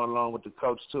allegations is going along with the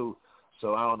coach too.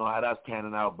 So I don't know how that's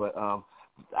panning out, but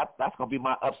that's gonna be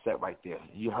my upset right there.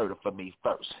 You heard it from me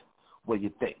first. What do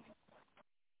you think?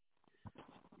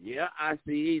 Yeah,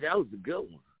 ICE, that was a good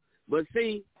one. But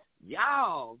see,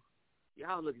 y'all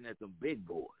looking at them big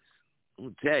boys. I'm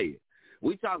going to tell you.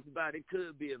 We talked about it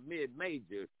could be a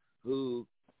mid-major who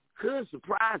could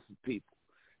surprise some people.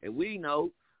 And we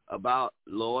know about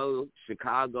Loyola,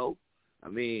 Chicago. I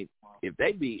mean, if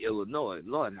they beat Illinois,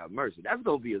 Lord have mercy, that's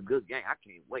going to be a good game. I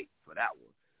can't wait for that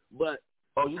one. But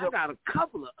I got a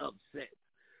couple of upsets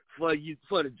for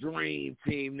the Dream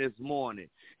Team this morning.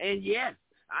 And, yes,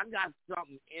 I got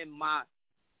something in my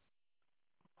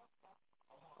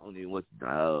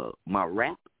my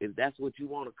rap, if that's what you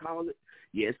want to call it.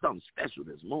 Yeah, it's something special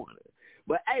this morning.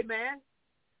 But, hey, man,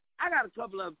 I got a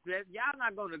couple of upsets. Y'all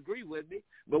not going to agree with me,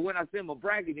 but when I send my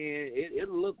bracket in,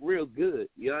 it'll look real good.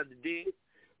 You understand?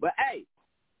 But, hey,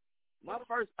 my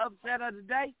first upset of the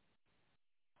day,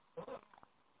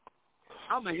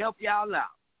 I'm going to help y'all out.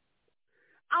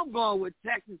 I'm going with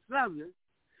Texas Southern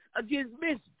against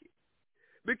Michigan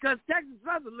because Texas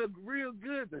Southern looked real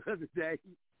good the other day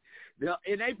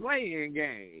in their playing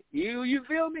game. You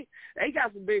feel me? They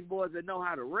got some big boys that know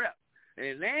how to rep,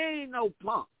 and they ain't no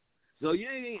punk. So you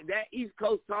ain't that East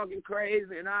Coast talking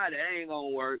crazy and all that ain't gonna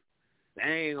work. That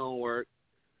ain't gonna work.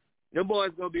 Them boys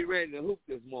gonna be ready to hoop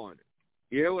this morning.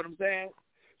 You hear what I'm saying?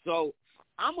 So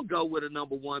I'm gonna go with a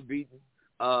number 1 beating,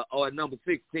 or a number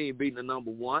 16 beating a number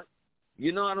 1.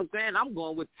 You know what I'm saying? I'm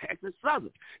going with Texas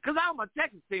Southern because my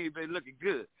Texas team been looking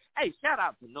good. Hey, shout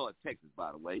out to North Texas,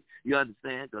 by the way. You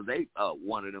understand? Because they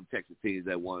one of them Texas teams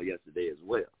that won yesterday as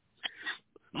well.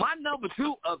 My number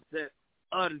 2 upset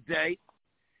of the day,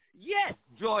 yes,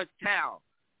 Georgetown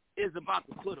is about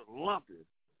to put a lumping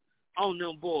on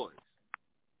them boys.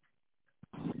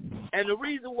 And the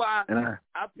reason why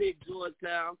I picked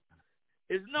Georgetown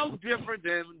is no different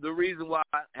than the reason why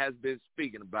I has been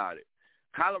speaking about it.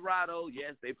 Colorado,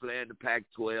 yes, they play in the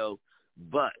Pac-12,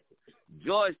 but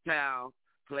Georgetown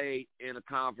played in a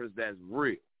conference that's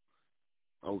real,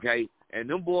 okay? And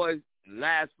them boys,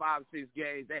 last 5 or 6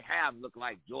 games, they have looked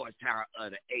like Georgetown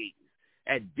of the 80s.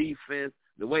 At defense,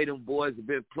 the way them boys have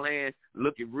been playing,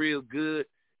 looking real good.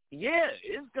 Yeah,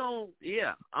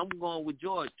 I'm going with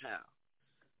Georgetown.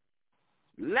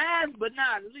 Last but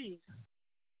not least,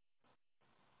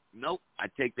 nope, I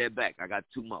take that back. I got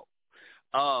 2 more.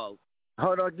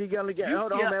 Hold on,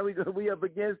 man. We up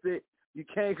against it. You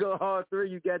can't go all 3.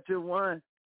 You got your 1.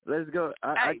 Let's go.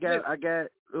 I got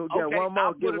one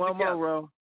more. Get one more, bro.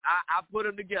 I put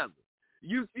them together.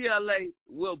 UCLA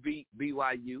will beat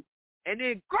BYU. And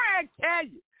then Grand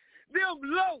Canyon, them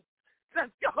low.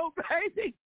 Let's go,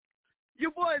 baby.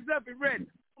 Your boys up and ready.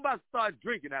 I'm about to start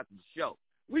drinking after the show.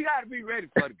 We got to be ready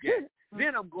for the game.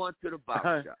 Then I'm going to the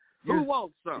barber shop. Who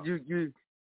wants some?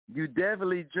 You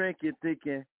definitely drinking,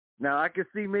 thinking. Now, I can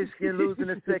see Michigan losing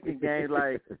the second game.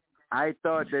 Like, I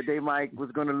thought that they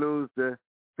was going to lose the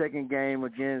second game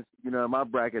against, my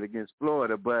bracket against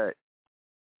Florida. But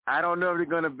I don't know if they're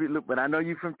going to be. Look, but I know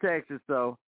you from Texas,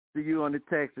 so see you on the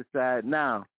Texas side.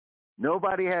 Now,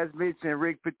 nobody has mentioned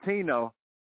Rick Pitino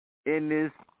in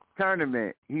this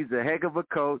tournament. He's a heck of a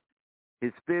coach.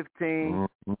 His 15,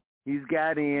 he's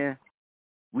got in.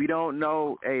 We don't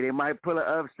know. Hey, they might pull an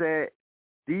upset.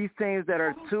 These teams that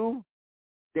are 2,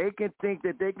 they can think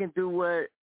that they can do what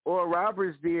Oral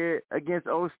Roberts did against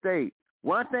O State.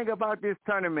 One thing about this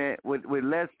tournament with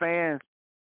less fans,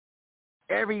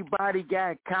 everybody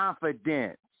got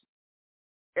confidence.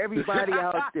 Everybody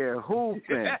out there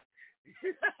hooping.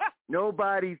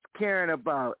 Nobody's caring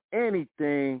about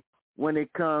anything when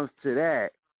it comes to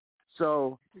that.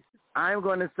 So I'm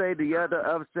going to say the other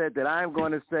upset that I'm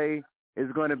going to say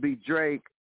is going to be Drake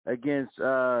against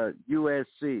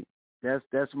USC.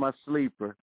 That's my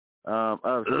sleeper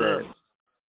upset.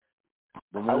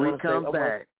 But when we come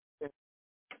back,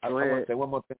 I want to say one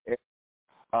more thing.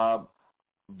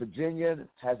 Virginia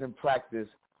hasn't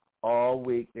practiced all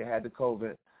week. They had the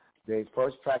COVID. Their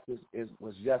first practice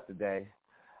was yesterday.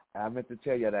 I meant to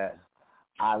tell you that.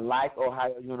 I like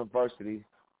Ohio University.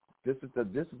 I think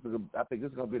this is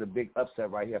going to be the big upset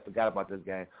right here. I forgot about this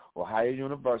game. Ohio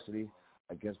University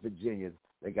against Virginia.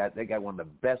 They got one of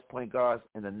the best point guards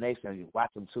in the nation. You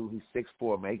watch him too. He's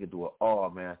 6'4", man. He can do it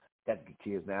all, man. Got the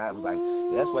kids now. I was like,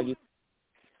 that's why you.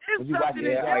 When you watch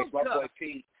my boy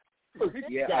P.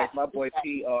 Yeah, my boy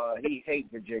P. He hates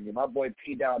Virginia. My boy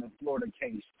P. down in Florida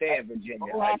can't stand Virginia.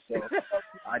 So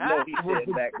I know he said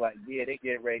back like, yeah, they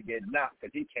get ready to get knocked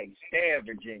because he can't stand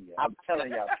Virginia. I'm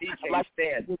telling y'all, P can't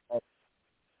stand it. I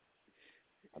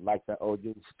like that OG.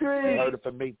 You heard it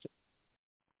from me too.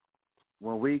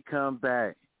 When we come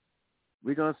back,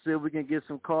 we're going to see if we can get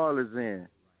some callers in.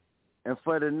 And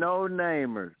for the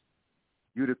no-namers,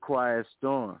 you the quiet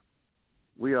storm.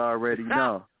 We already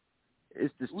know.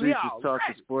 It's the Streets is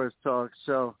Talking Sports Talk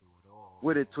Show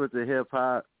with a twist of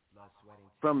hip-hop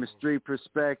from a street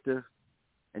perspective.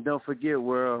 And don't forget,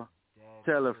 world,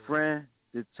 tell a friend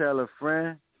to tell a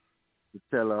friend to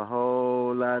tell a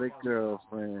whole lot of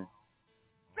girlfriends.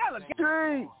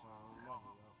 Street!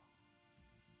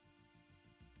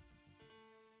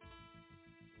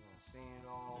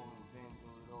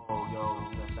 Yo,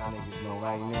 let y'all niggas know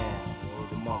right now. Yo,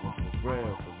 the mother for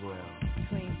real.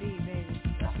 Queen B, baby.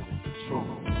 That's the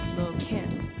truth. Lil' Kim.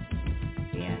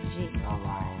 B.I.G.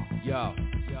 Alright. Yo.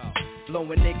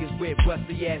 Blowing niggas with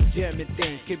rusty ass German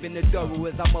things. Giving the double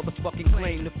as I motherfucking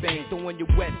claim the fame. Throwing your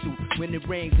wetsuit when it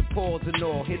rains and pours and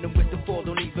all. Hit them with the fall,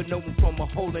 don't even know them from a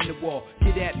hole in the wall.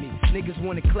 Get at me, niggas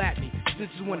wanna clap me.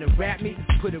 Bitches wanna rap me,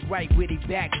 put it right where they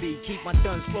back be. Keep my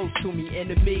guns close to me,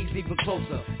 enemies even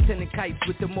closer. Sending kites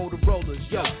with the Motorola's,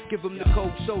 yo. Give them the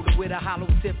cold shoulder with a hollow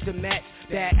tip to match.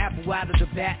 Bad apple out of the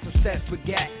bat, so set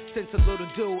forget. Since a little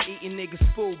dude eating niggas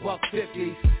full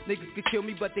 $1.50s. Niggas could kill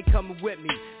me, but they coming with me.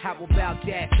 How about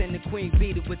that? Send the Queen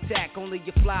B to attack. Only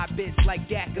your fly bitch like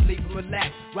that can leave them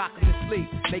relaxed. Rock them to sleep,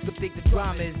 make them think the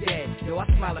drama is dead. Yo, I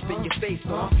smile up in your face,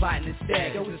 so I'm fighting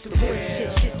instead. Yo, it's the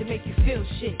real shit to make you feel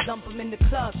shit. Lump them in the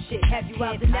club shit. Have you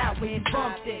out and out when you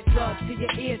bumped it. Drugs to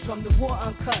your eardrum, the war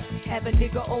uncut. Have a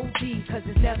nigga OD, cause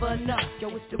it's never enough.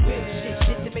 Yo, it's the real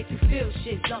shit to make you feel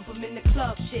shit. Lump them in the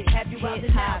club shit. Have you out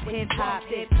and out when you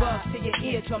bumped it. Drugs to your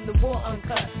eardrum, the war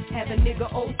uncut. Have a nigga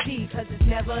OD, cause it's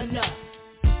never enough.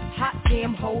 Hot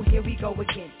damn hoe, here we go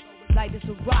again. Light as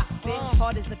a rock, bitch,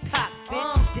 hard as a cop,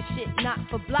 bitch. This shit not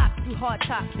for blocks, do hard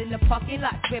tops in the parking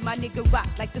lot. Where my nigga rock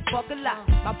like the fuck a lot.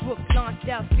 My Brooklyn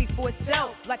style speak for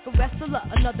itself. Like a wrestler,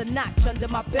 another notch under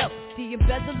my belt. The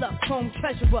embezzler, chrome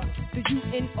treasurer, the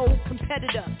UNO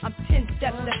competitor. I'm 10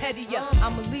 steps ahead of ya,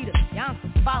 I'm a leader, y'all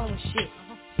some following shit.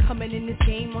 Coming in this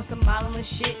game on some modeling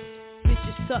shit.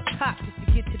 Bitches suck cock just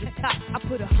to get to the top. I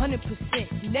put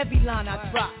 100% in every line I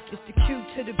drop. It's the Q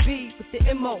to the B with the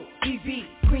M-O-B-B.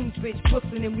 Queensbridge,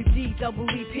 Brooklyn, and we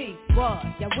D-double-E-P. Raw,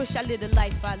 y'all wish I lived the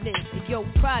life I live. And yo,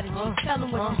 Prodigy, tell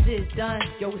them what this is, done.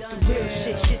 Yo, it's the real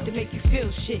shit to make you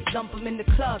feel shit. Lump them in the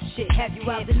club shit. Have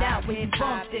you out and out when you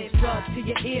bump this. Drugs to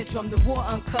your eardrum, the war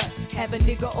uncut. Have a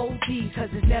nigga OD, cause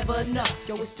it's never enough.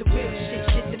 Yo, it's the real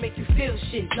shit to make you feel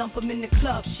shit. Lump them in the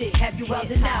club shit. Have you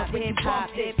out and out when you bump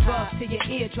this. Drugs to your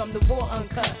eardrum, the war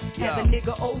uncut. Have a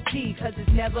nigga OD, cause it's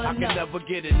never enough. I can never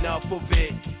get enough of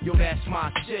it. Yo, that's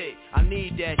my shit. I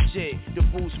need that shit to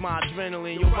boost my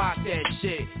adrenaline. Yo, rock that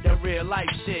shit. That real life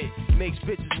shit makes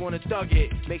bitches wanna thug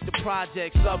it. Makes the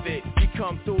projects love it. We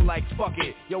come through like fuck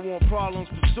it. Yo, want problems,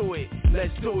 pursue it.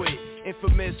 Let's do it.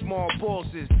 Infamous small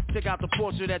bosses. Check out the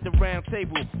portrait at the round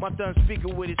table. My thun speaker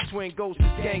with his twin ghosts is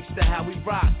gangsta. How we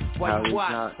rock while you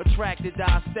watch. Attracted to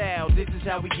our style. This is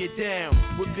how we get down.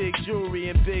 With big jewelry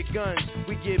and big guns.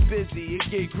 We get busy, it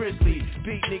get grisly.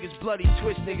 Beat niggas bloody,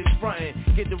 twist niggas frontin'.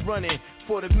 Get the running.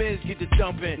 For the men's get the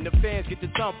dumping. The fans get the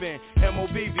thumping.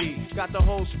 M.O.B.B. got the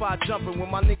whole spot jumping.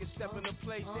 When my niggas step in the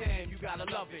place, damn, you gotta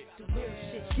love it.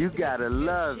 You gotta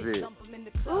love it.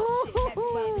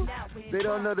 Ooh, they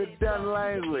don't know the dumb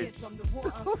language.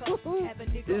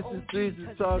 This is Streets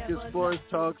is Talking Sports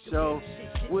Talk Show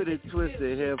with a twist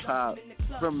of hip-hop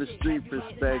from a street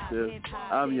perspective.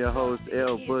 I'm your host,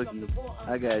 L Boogie.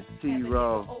 I got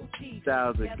T-Raw,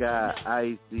 Styles of God,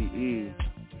 ICE,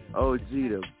 OG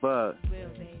the Buck.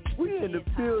 We in the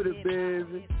building,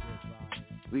 baby.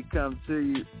 We come to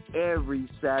you every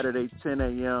Saturday, 10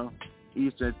 a.m.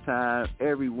 Eastern Time,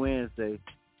 every Wednesday,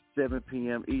 7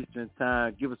 p.m. Eastern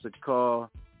Time. Give us a call,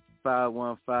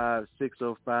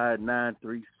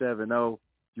 515-605-9370. If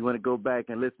you want to go back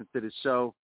and listen to the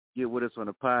show, get with us on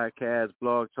the podcast,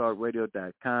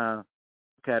 blogtalkradio.com,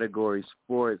 category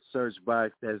sports, search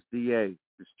box, that's DA,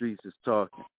 the Streets is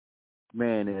Talking.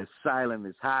 Man, it's silent,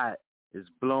 it's hot, it's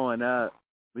blowing up.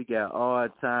 We got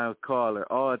all-time caller,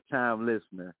 all-time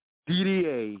listener,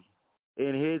 DDA,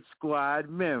 and Hit Squad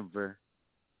member.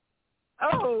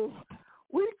 Oh,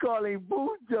 we call him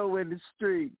Bujo in the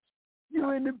streets. You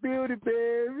in the building,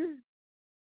 baby?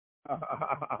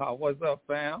 What's up,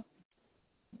 fam?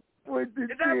 What's the Is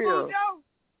that deal? Bujo?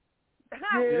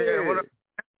 Yeah. What up?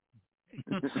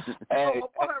 Hey,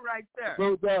 boy right there.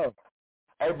 Bujo.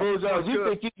 Hey, Bujo, you good?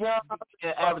 think you young?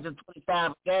 You're averaging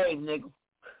 25 a game, nigga.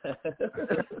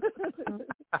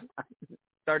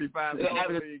 35. You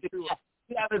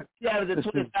averaging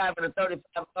 25 and a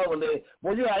 35 overlay.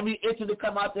 Well, you had me itching to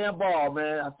come out there and ball,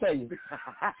 man. I tell you.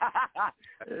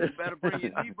 You better bring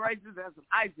your knee braces and some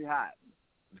icy hot.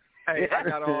 Hey, I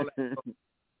got all that.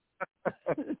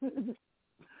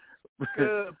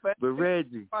 Good, fam. But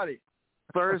Reggie,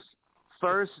 first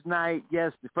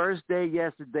day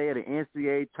yesterday of the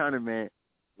NCAA tournament,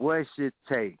 what's your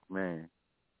take, man?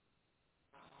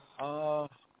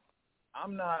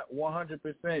 I'm not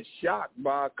 100% shocked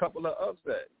by a couple of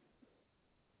upsets.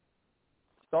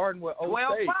 Starting with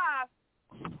 12-5.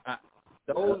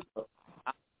 Those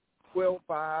 12-5.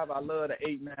 I love the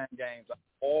 8-9 games. I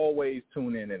always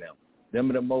tune into them. Them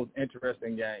are the most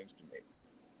interesting games to me.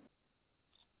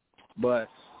 But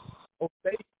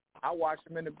State, I watch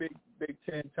them in the Big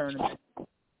Ten tournament.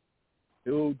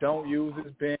 Dude, don't use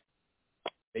his bench.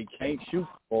 They can't shoot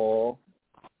the ball.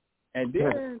 And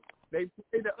then they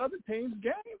played the other team's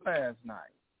game last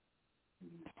night.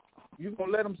 You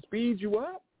gonna let them speed you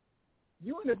up?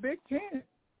 You in the Big Ten.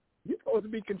 You're supposed to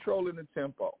be controlling the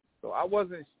tempo. So I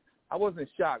wasn't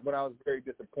shocked, but I was very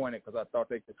disappointed because I thought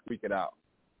they could squeak it out.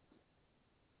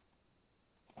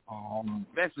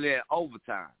 Especially at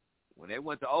overtime. When they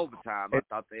went to overtime,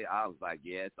 I was like,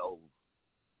 yeah, it's over.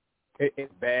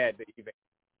 It's bad to even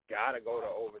gotta go to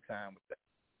overtime with that.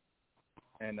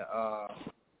 And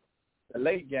the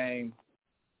late game,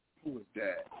 who was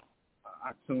that?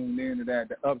 I tuned into that,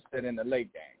 the upset in the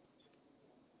late game.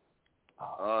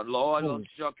 Lord,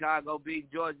 Chicago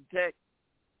beat Georgia Tech.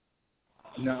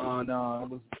 No, it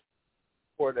was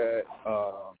for the.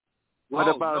 What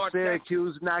about North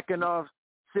Syracuse knocking off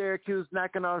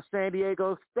San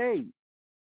Diego State?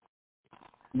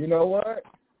 You know what?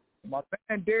 My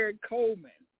man Derek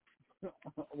Coleman,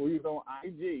 we was on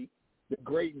IG, the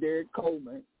great Derek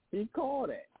Coleman, he called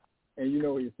it. And you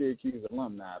know he's a Syracuse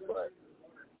alumni, but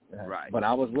right. But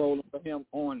I was rolling for him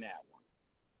on that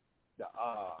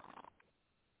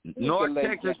one. North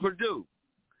Texas, Purdue.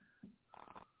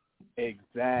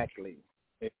 Exactly.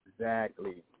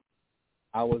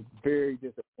 I was very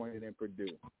disappointed in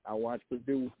Purdue. I watched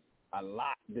Purdue a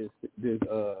lot this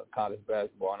college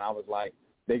basketball, and I was like,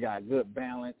 they got good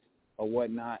balance or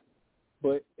whatnot.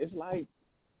 But it's like,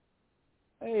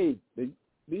 hey,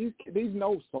 these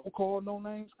no so-called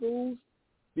no-name schools,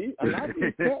 a lot of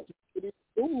these cats to these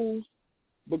schools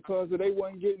because they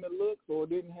wasn't getting the looks or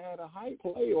didn't have a high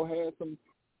play or had some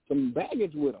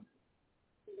baggage with them.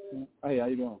 Hey, how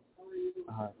you doing?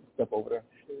 All right, step over there.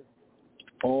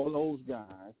 All those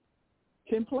guys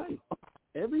can play.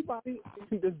 Everybody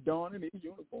that's donning these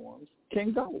uniforms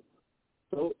can go.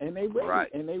 So, and they ready,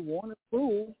 right. And they want to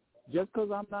prove just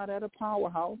because I'm not at a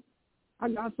powerhouse, I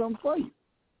got something for you.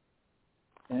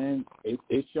 And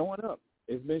it's showing up.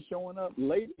 It's been showing up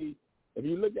lately. If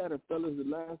you look at it, fellas, the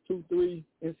last 2-3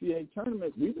 NCAA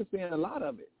tournaments, we've been seeing a lot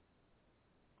of it.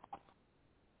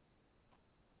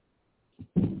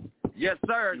 Yes,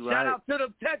 sir. You're Shout right. out to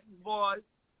the Texas boys.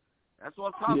 That's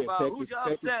what I'm talking about. Texas, Who's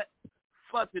your upset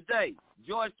for today?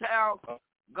 Georgetown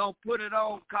going to put it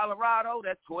on Colorado.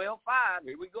 That's 12-5.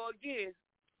 Here we go again.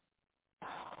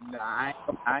 Nah, I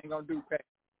ain't going to do Texas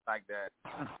like that.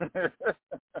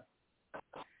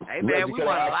 Hey, man, we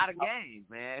won a lot of games,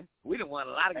 man. We done won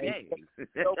a lot of games.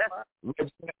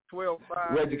 12-5.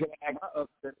 My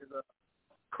upset is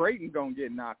Creighton going to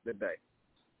get knocked today.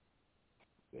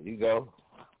 There you go.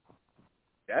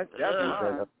 That's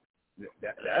mine.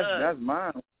 That's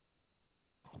mine.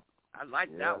 I like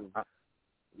that one.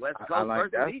 West Coast I like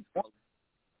versus that. East Coast.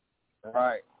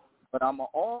 Right. But I'm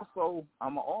also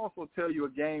tell you a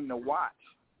game to watch.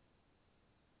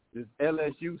 This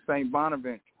LSU St.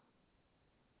 Bonaventure.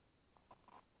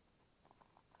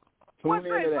 What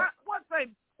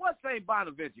St.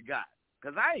 Bonaventure got?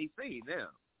 Because I ain't seen them.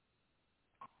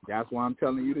 That's why I'm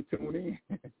telling you to tune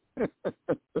in.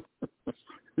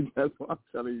 That's why I'm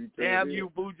telling you to tune in. Damn you,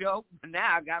 Bujo.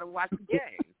 Now I got to watch the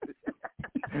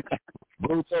game.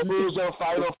 Who's your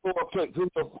Final Four pick? Who's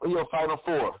your Final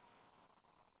Four?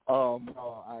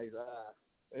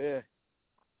 Yeah,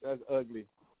 that's ugly.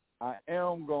 I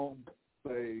am going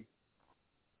to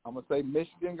say,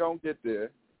 Michigan going to get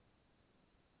there.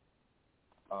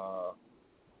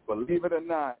 Believe it or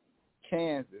not,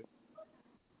 Kansas.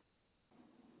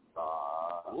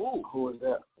 Who is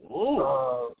that?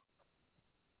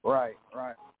 Right.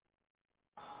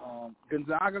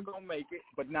 Gonzaga gonna make it,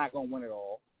 but not gonna win it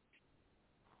all.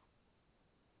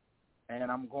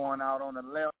 And I'm going out on a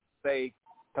limb to say,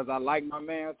 because I like my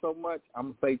man so much,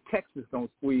 I'm gonna say Texas gonna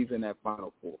squeeze in that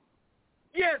Final Four.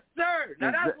 Yes, sir.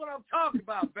 Now that's what I'm talking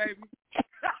about, baby.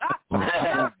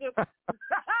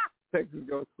 Texas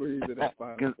gonna squeeze in that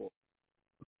Final Four.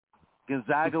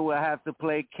 Gonzaga will have to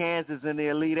play Kansas in the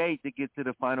Elite Eight to get to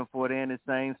the Final Four. They're in the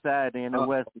same side. They're in the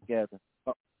West together.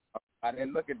 I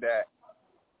didn't look at that.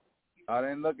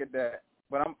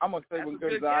 But I'm gonna say with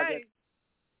Gonzaga,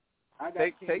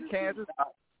 take Kansas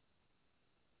out.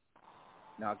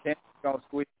 Now Kansas gonna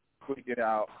squeak it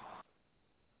out.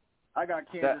 I got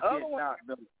Kansas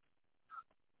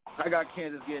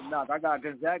getting knocked. I got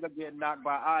Gonzaga getting knocked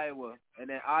by Iowa, and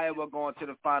then Iowa going to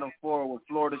the Final Four with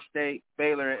Florida State,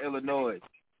 Baylor, and Illinois.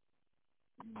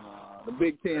 The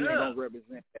Big Ten ain't gonna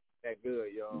represent that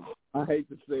good, y'all. I hate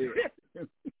to say it.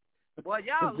 Well,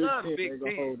 y'all love the Big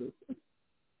Ten.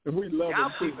 We love y'all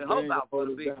it. keeping hope out for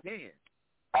the Big Ten.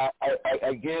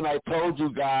 Again, I told you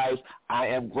guys I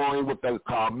am going with the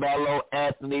Carmelo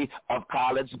Anthony of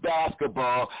college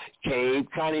basketball. Cade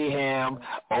Cunningham,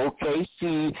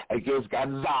 OKC against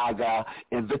Gonzaga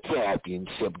in the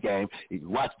championship game. You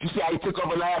see how he took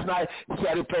over last night? You see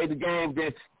how they played the game?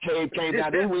 Then Cade came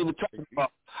down. They didn't even talk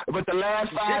about. But the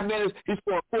last 5 minutes, he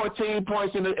scored 14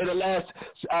 points in the last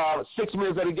 6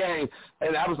 minutes of the game.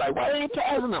 And I was like, why ain't he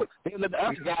passing them? He let the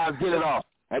other guys get it off.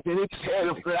 And then he said,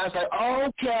 I was like,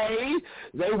 okay.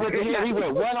 They went to him. He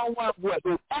went one-on-one with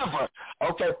whoever.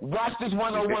 Okay, watch this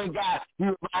one-on-one guy. He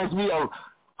reminds me of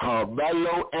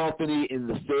Carmelo Anthony in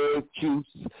the Syracuse.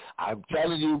 I'm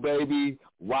telling you, baby,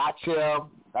 watch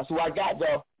him. That's who I got,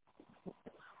 though.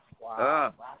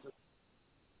 Wow.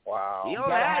 He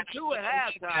only had 2 at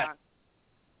halftime.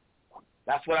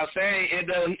 That's what I'm saying.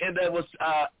 And there was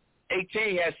 18.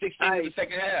 He had 16 in the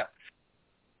second half.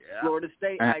 Yeah. Florida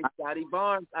State ice, Scotty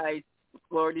Barnes ice.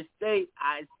 Florida State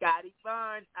ice, Scotty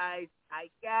Barnes ice. I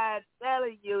got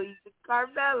telling you, he's the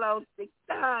Carmelo 6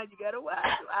 times. You gotta watch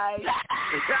him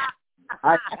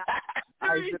ice.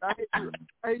 I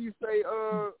hear you say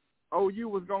OU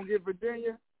was gonna get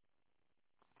Virginia.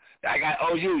 I got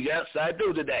OU. Yes, I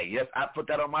do today. Yes, I put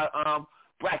that on my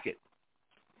bracket.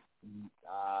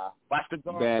 Watch the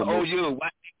guard for OU.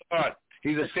 Watch the guard.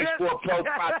 He's a 6'4" pro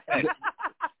prospect.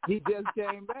 He just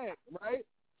came back, right?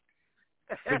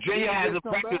 Virginia hasn't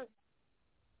practiced.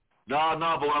 No,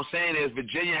 but what I'm saying is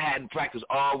Virginia hadn't practiced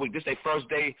all week. This is their first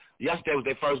day. Yesterday was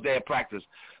their first day of practice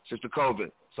since the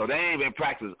COVID. So they ain't been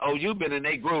practicing. OU been in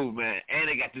their groove, man. And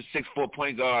they got this 6'4"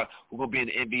 point guard who's going to be in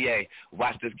the NBA.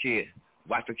 Watch this kid.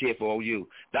 Watch the kid for OU.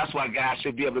 That's why guys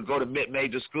should be able to go to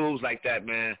mid-major schools like that,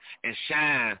 man, and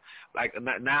shine. Like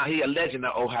now he a legend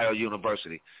at Ohio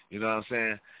University. You know what I'm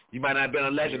saying? You might not have been a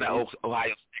legend at Ohio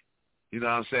State. You know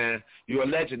what I'm saying? You're a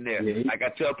legend there. Yeah, like I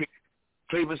tell people,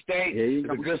 Cleveland State is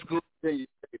a good school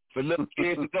for little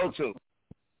kids to go to.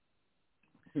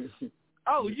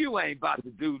 Oh, you ain't about to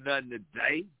do nothing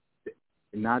today.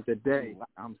 Not today.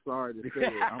 I'm sorry to say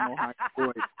it. I'm Ohio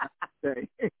boy. Not today.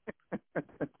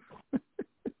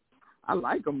 I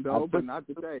like them though, but not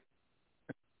today.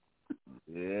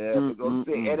 Yeah, go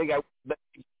see. And they got the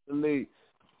league.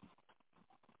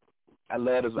 I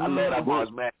love this. I love that Mars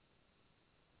man.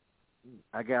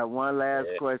 I got one last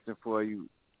question for you.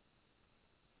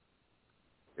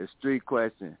 A street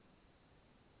question.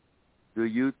 Do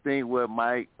you think what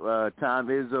Tom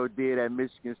Izzo did at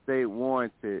Michigan State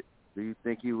warranted? Do you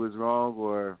think he was wrong,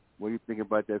 or what do you think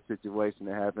about that situation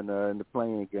that happened in the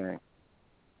playing game?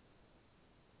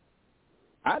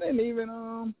 I didn't even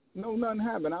know nothing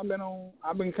happened.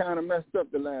 I've been kind of messed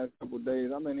up the last couple of days.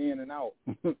 I've been in and out.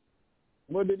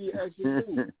 What did he actually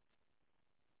do?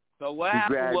 So what he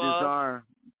happened grabbed was, his arm.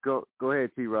 Go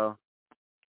ahead, T-Row.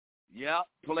 Yep,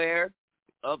 player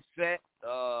upset,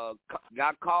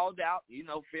 got called out. You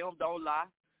know, film don't lie.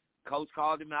 Coach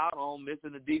called him out on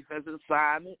missing the defensive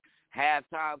assignment.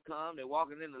 Halftime come, they're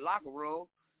walking in the locker room.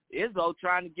 Izzo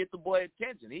trying to get the boy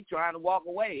attention. He trying to walk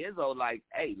away. Izzo like,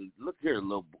 hey, look here,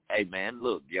 hey, man,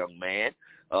 look, young man,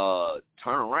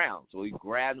 turn around. So he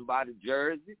grabbed him by the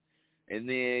jersey, and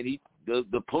then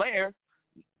the player,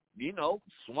 you know,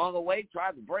 swung away,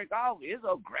 tried to break off.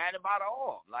 Izzo grabbed him by the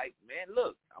arm. Like, man,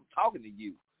 look, I'm talking to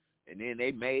you. And then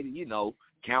they made, you know,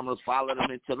 cameras followed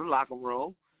him into the locker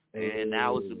room, and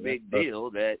now it's a big deal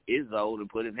that Izzo to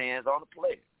put his hands on the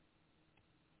player.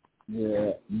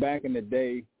 Yeah, back in the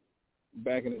day,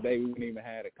 we wouldn't even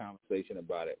had a conversation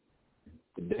about it.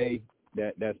 Today,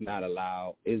 that's not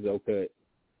allowed. Izzo could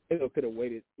have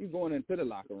waited. He's going into the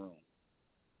locker room.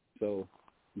 So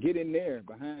get in there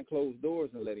behind closed doors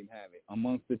and let him have it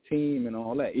amongst the team and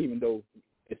all that, even though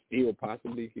it still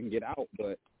possibly can get out.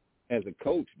 But as a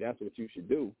coach, that's what you should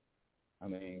do. I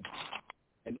mean,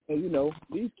 and you know,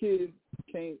 these kids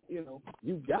can't, you know,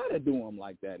 you got to do them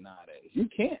like that nowadays. You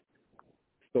can't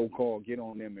so-called get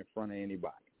on them in front of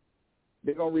anybody.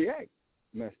 They're going to react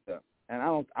messed up. And I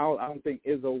don't think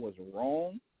Izzo was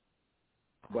wrong,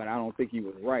 but I don't think he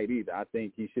was right either. I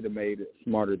think he should have made a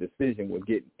smarter decision with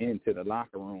getting into the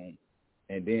locker room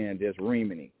and then just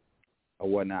reaming him or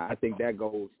whatnot. I think that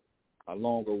goes a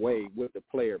longer way with the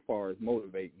player as far as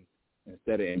motivating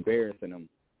instead of embarrassing them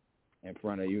in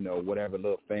front of, you know, whatever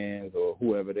little fans or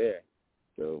whoever there.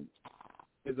 So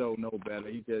Izzo know better.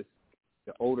 He just,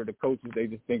 the older the coaches, they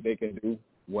just think they can do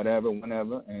whatever,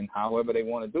 whenever, and however they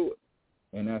want to do it.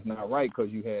 And that's not right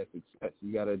because you had success.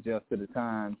 You got to adjust to the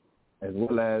times as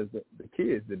well as the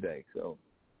kids today. So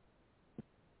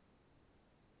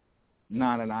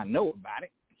now that I know about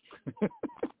it.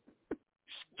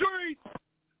 Street!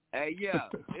 Hey, yeah.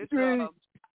 It's,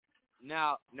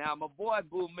 now, my boy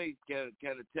Boo Meeks can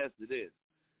attest to this.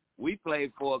 We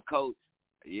played for a coach.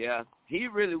 Yeah, he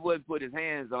really wouldn't put his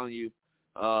hands on you,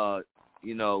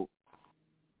 you know,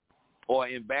 or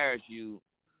embarrass you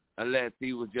unless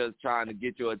he was just trying to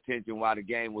get your attention while the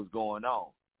game was going on.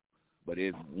 But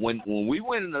when we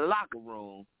went in the locker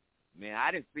room, man,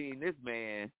 I done seen this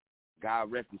man,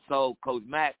 God rest his soul, Coach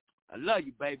Mack. I love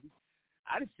you, baby.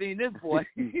 I done seen this boy.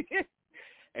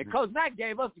 And Coach Mack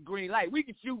gave us the green light. We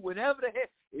can shoot whenever the heck.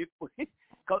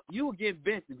 You would get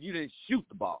benched if you didn't shoot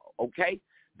the ball, okay?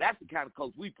 That's the kind of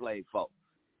coach we played for.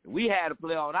 We had a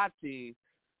player on our team.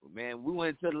 Man, we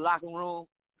went to the locker room,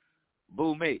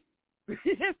 boo me.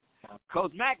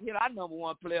 Coach Mack hit our number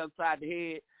one player upside the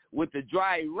head with the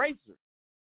dry eraser.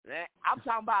 Man, I'm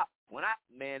talking about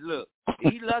look,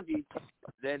 he lucky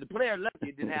that the player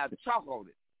lucky didn't have chalk on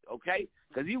it, okay?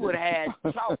 Because he would have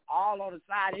had chalk all on the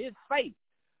side of his face.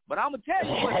 But I'm going to tell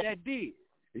you what that did.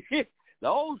 The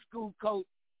old school coach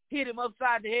hit him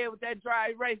upside the head with that dry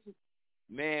eraser.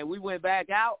 Man, we went back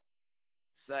out.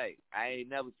 Say, I ain't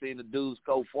never seen a dude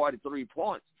score 43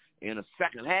 points in a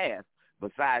second half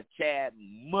besides Chad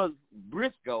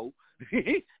Briscoe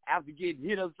after getting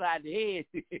hit upside the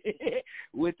head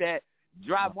with that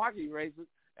dry marking eraser.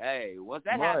 Hey, once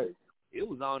that happened, it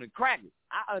was on and cracking.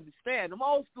 I understand. Them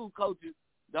old school coaches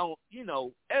don't, you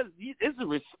know, it's a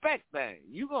respect thing.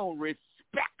 You going to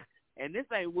respect, and this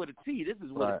ain't with a T. This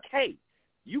is with a K.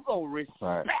 You going to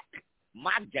respect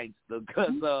my gangster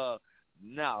because,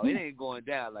 no, it ain't going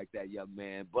down like that, young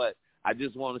man. But I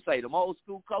just want to say, them old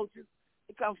school coaches,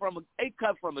 they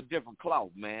cut from a different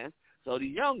cloth, man. So the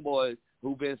young boys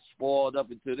who've been spoiled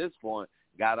up until this point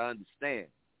got to understand,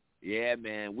 yeah,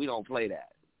 man, we don't play that.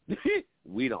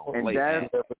 We don't play that.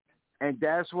 And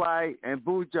that's why, and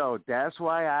Bujo, that's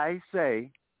why I say,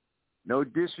 no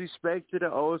disrespect to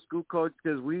the old school coach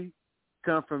because we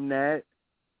come from that.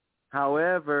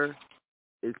 However,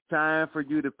 it's time for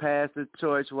you to pass the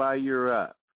torch while you're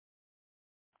up.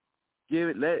 Give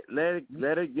it,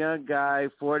 let a young guy,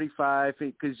 45,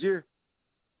 because you're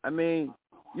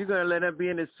gonna let him be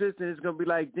an assistant. It's gonna be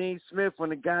like Dean Smith when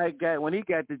he got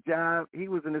the job. He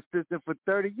was an assistant for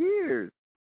 30 years.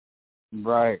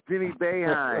 Right. Jimmy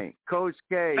Boeheim, Coach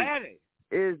K,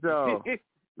 Izzo,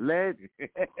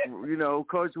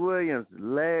 Coach Williams,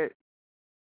 let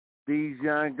these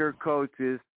younger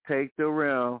coaches take the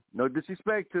realm. No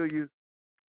disrespect to you,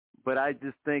 but I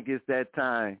just think it's that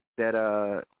time that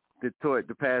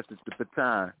to pass the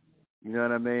baton. You know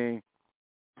what I mean?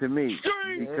 To me,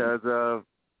 because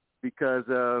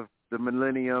of the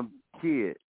Millennium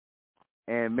Kid,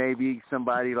 and maybe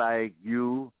somebody like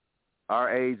you, our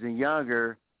age and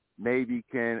younger, maybe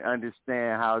can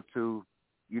understand how to,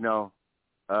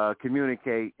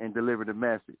 communicate and deliver the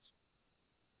message.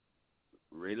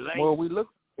 Relate. Well,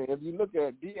 if you look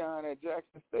at Deion at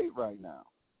Jackson State right now,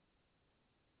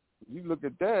 you look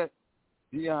at that,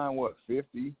 Deion,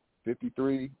 50,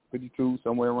 53, 52,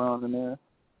 somewhere around in there.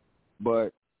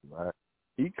 But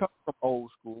he comes from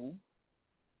old school,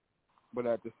 but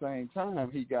at the same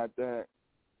time, he got that,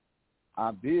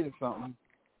 I did something,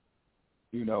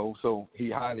 so he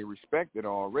highly respected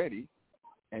already.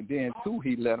 And then, too,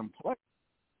 he let him play.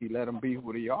 He let him be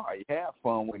who they are. He had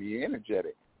fun when he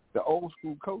energetic. The old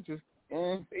school coaches,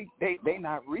 and they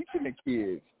not reaching the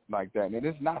kids like that. And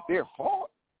it's not their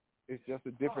fault. It's just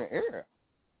a different era.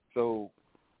 So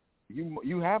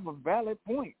you have a valid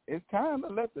point. It's time to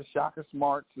let the Shaka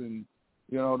Smarts and,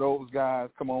 those guys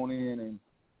come on in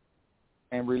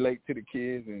and relate to the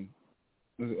kids and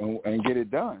get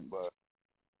it done. But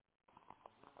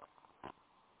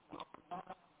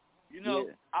You know,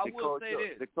 I will say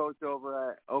this. The coach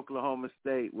over at Oklahoma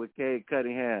State with Cade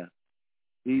Cunningham,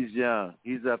 he's young.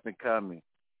 He's up and coming.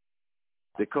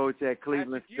 The coach at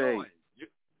Cleveland State.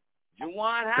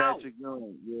 Juwan Howard. Patrick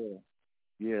Ewing,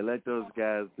 yeah. Let those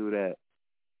guys do that.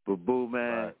 But Boo,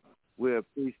 man, we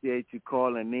appreciate you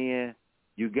calling in.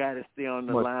 You got to stay on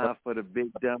the line for the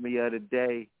big dummy of the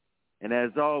day. And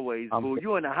as always, Boo,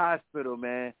 you in the hospital,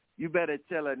 man. You better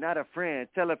tell her, not a friend,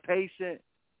 tell a patient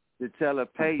to tell a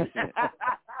patient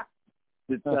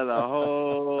to tell a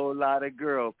whole lot of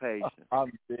girl patients.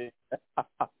 I'm big.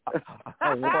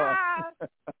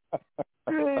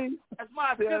 That's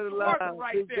my sister working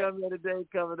right big there. dummy of the day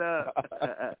coming up.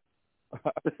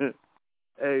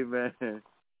 Hey, man.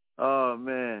 Oh,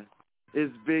 man.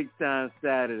 It's big time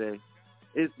Saturday.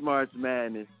 It's March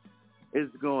Madness.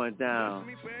 It's going down.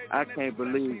 I can't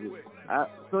believe it. As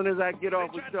soon as I get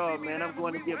off with y'all, man, I'm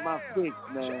going to get my fix,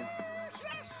 man.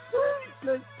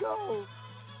 Let's go.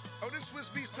 Oh, this Swiss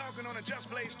Beats talking on a Just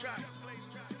Blaze track.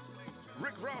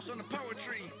 Rick Ross on the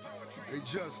poetry. Hey,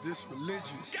 Just, this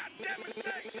religious. Goddamn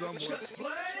it, somewhat. Just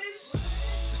Blaze.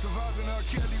 Surviving R.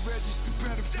 Kelly, Reggie,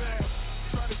 stupid fast.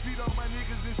 Try to feed all my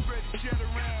niggas and spread the chat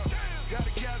around. Got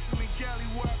a castle in Cali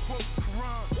where I quote the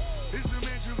Quran. It's a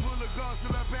mansion full of gods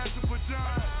till I pass the baton.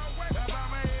 I bow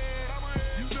my head,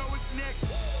 you know it's next.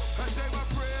 I say my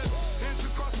prayers, hands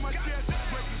across my chest.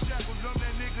 Breaking shackles on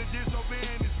that nigga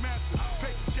disobeying his master.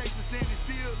 Paper chasing, standing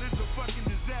still, it's a fucking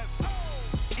disaster.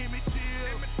 Emmett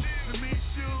Till, cement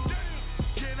shoes.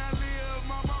 Can I live?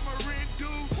 My mama rent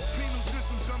due. Penal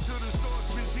system come to the stores,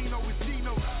 Benzino with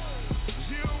Tino.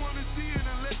 She don't wanna see it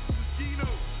unless it's a Skino.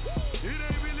 It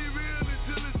ain't really real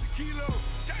until it's a kilo.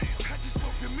 I just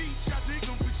spoke to me, shot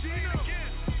nigga Pacino.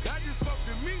 I just spoke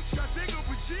to me, shot nigga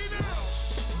Pacino.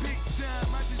 Big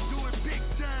time, I just do it big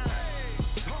time.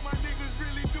 All my niggas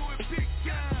really do it big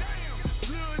time.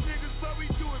 Little niggas, but we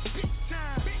do it big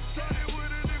time. Started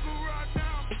with a nigga right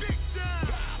now, big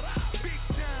time. Big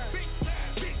time,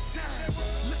 big time.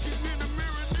 Looking in the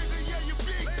mirror, nigga, yeah, you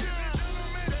big time.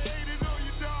 They hated on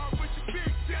you, dog, but you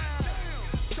big time.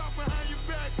 Talk behind your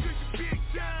back, cause you big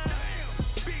time.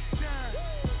 Big time,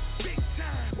 big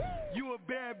time. You a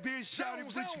bad bitch, shouty,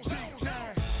 but you big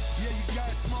time. Yeah, you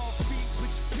got small feet,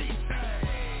 but you big time.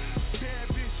 Bad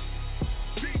bitch,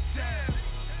 big time.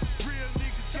 Real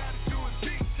niggas gotta do it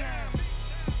big time.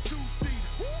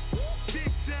 Two-seater,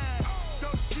 big time.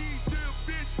 Those G's to a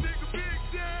bitch, nigga, big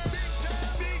time.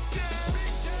 Big time,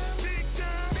 big time, big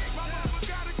time. My mama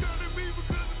gotta come to me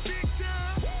because of big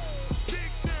time.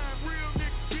 Big time, real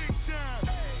nigga, big time.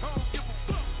 I don't give a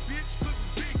fuck, bitch, cause I'm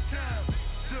big time.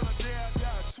 Till the day I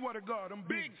die, I swear to God, I'm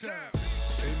big time.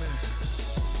 Amen.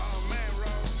 Oh man,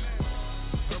 Rose.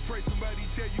 I pray somebody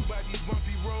tell you about these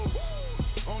bumpy roads.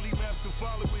 Only map to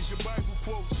follow is your Bible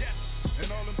quotes. Yes. And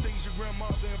all them things your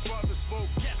grandmother and father spoke.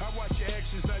 Yes. I watch your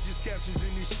actions, not just captions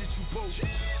in this shit you post.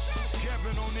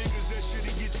 Capping on niggas, that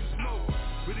shit'll get you smoked.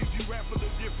 But if you rap a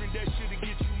little different, that shit'll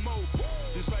get you more.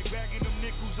 Just like bagging them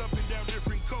nickels up and down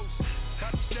different coasts. I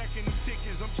be stacking them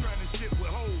tickets, I'm trying to sit with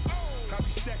hoes. I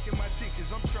be stacking my tickets,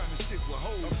 I'm trying to sit with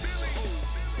hoes.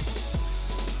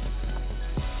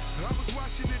 I was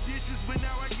washing the dishes, but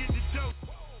now I get the dope.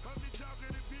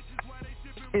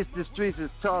 It's the Streets is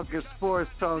Talking Sports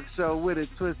Talk Show with a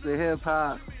twist of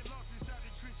hip-hop.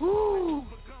 Woo!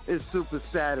 It's Super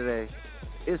Saturday.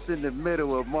 It's in the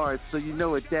middle of March, so you know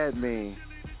what that means.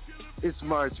 It's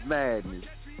March Madness.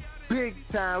 Big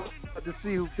time to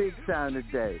see who big time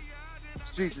today.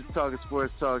 Streets is Talking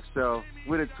Sports Talk Show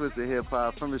with a twist of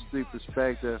hip-hop from the street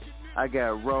perspective. I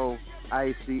got Ro,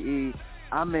 ICE.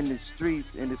 I'm in the streets,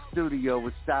 in the studio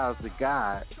with Styles the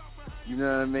God. You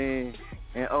know what I mean?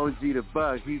 And OG the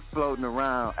Buck, he's floating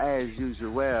around as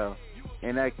usual.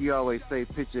 And like you always say,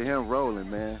 picture him rolling,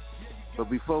 man. But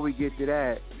before we get to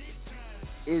that,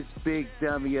 it's Big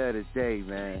Dummy of the Day,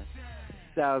 man.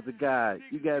 Styles the God,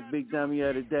 you got Big Dummy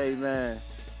of the Day, man.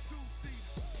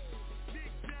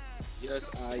 Yes,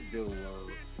 I do,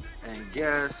 World. And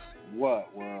guess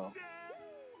what, World?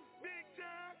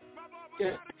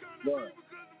 Guess what?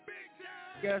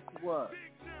 Guess what?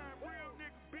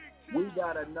 We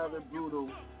got another brutal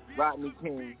Rodney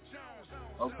King,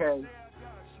 okay,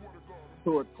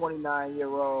 to a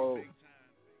 29-year-old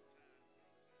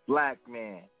black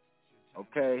man,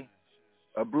 okay,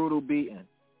 a brutal beating.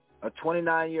 A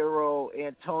 29-year-old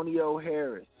Antonio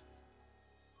Harris,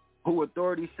 who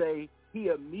authorities say he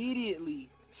immediately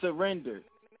surrendered.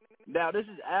 Now, this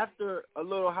is after a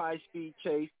little high-speed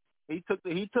chase. He took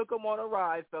him on a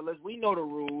ride, fellas. We know the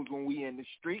rules when we in the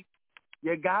street.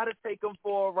 You got to take him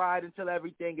for a ride until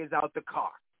everything is out the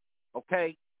car,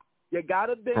 okay? You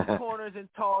gotta bend corners and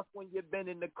toss when you're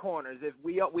bending the corners. If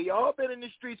we all been in the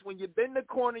streets, when you bend the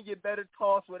corner, you better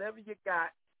toss whatever you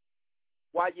got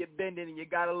while you're bending, and you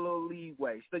got a little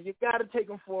leeway. So you gotta take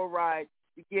them for a ride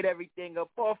to get everything up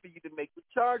off of you to make the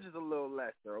charges a little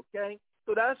lesser, okay?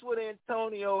 So that's what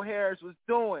Antonio Harris was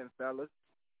doing, fellas.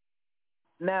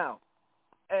 Now,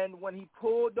 and when he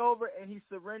pulled over and he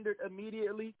surrendered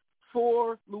immediately,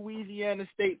 4 Louisiana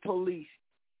State Police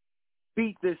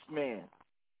beat this man.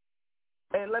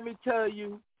 And let me tell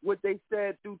you what they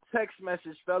said through text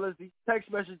message, fellas. These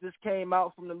text messages came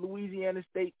out from the Louisiana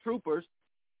State Troopers.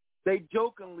 They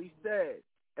jokingly said,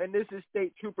 and this is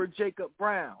State Trooper Jacob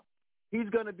Brown, he's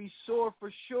going to be sore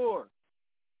for sure.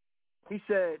 He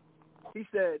said,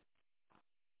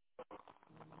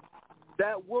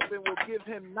 that whooping will give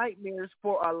him nightmares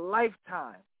for a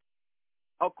lifetime.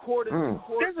 According to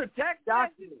court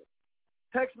documents.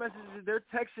 Text messages, they're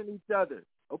texting each other,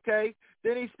 okay?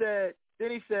 Then he said,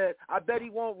 I bet he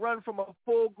won't run from a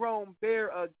full-grown bear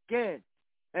again.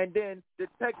 And then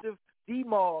Detective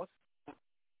D-Moss,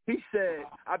 he said,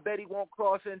 I bet he won't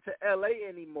cross into L.A.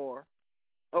 anymore,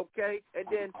 okay? And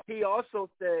then he also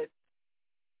said,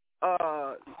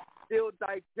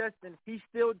 he's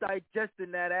still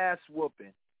digesting that ass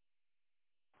whooping.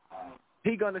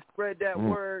 He gonna spread that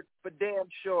word for damn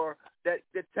sure. That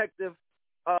State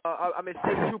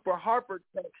Trooper Harper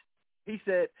text, he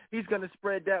said he's gonna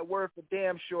spread that word for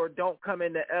damn sure. Don't come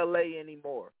into L.A.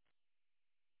 anymore.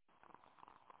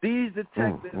 These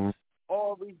detectives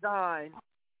all resigned,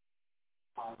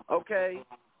 okay?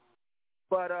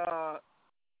 But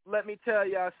let me tell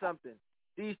y'all something.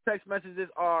 These text messages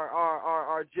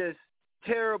are just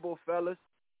terrible, fellas,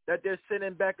 that they're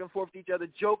sending back and forth to each other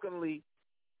jokingly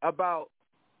about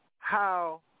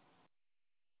how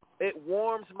it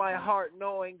warms my heart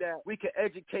knowing that we can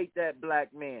educate that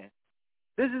black man.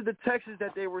 This is the texts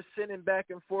that they were sending back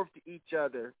and forth to each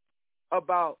other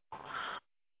about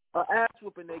an ass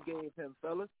whooping they gave him,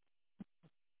 fellas.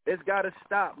 It's got to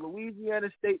stop. Louisiana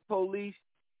State Police,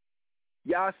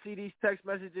 y'all see these text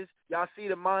messages. Y'all see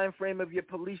the mind frame of your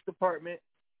police department.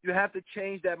 You have to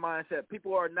change that mindset.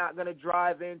 People are not going to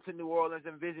drive into New Orleans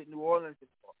and visit New Orleans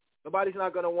anymore. Nobody's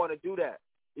not going to want to do that.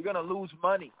 You're going to lose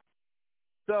money.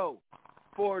 So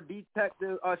for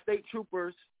state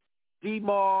troopers,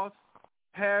 D-Moss,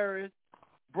 Harris,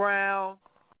 Brown,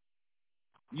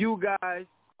 you guys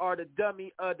are the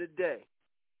dummy of the day.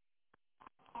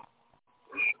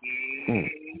 You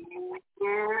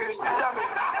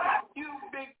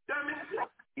big dummy.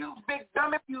 You big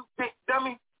dummy. You big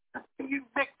dummy. You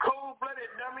big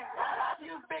cold-blooded dummy.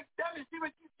 You big dummy. See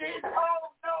what you did?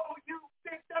 Oh, no, you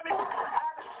big dummy.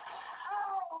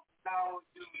 Oh, no,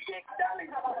 you big dummy.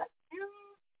 You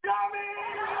dummy.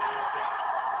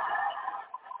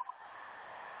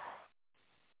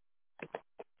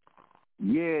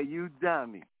 Yeah, you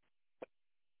dummy.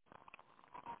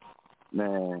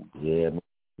 Man.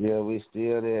 Yeah, we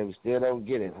still there. We still don't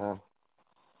get it, huh?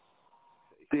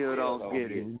 Still don't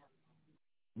get it.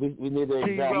 We need an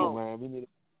example, man. We need it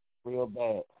real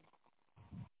bad.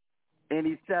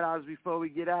 Any shout-outs before we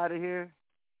get out of here?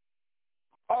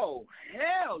 Oh,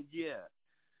 hell yeah.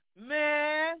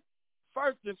 Man,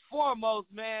 first and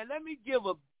foremost, man, let me give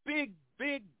a big,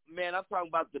 man, I'm talking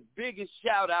about the biggest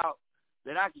shout-out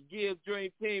that I could give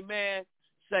Dream Team, man.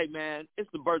 Say, man,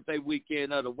 it's the birthday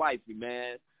weekend of the wifey,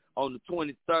 man. On the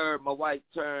 23rd, my wife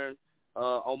turned,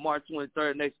 on March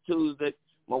 23rd, next Tuesday,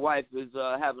 my wife is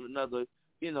having another,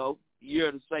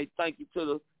 year to say thank you to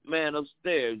the man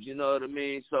upstairs, you know what I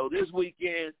mean? So this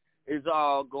weekend is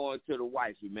all going to the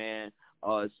wifey, man.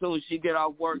 As soon as she get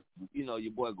off work,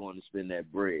 your boy going to spend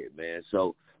that bread, man.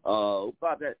 So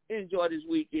about that, enjoy this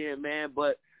weekend, man.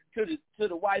 But to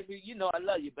the wifey, I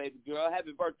love you, baby girl.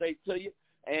 Happy birthday to you.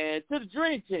 And to the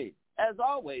Dream Team, as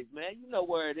always, man, you know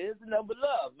where it is. The number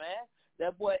love, man.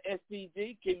 That boy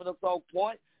STG keeping us on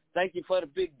point. Thank you for the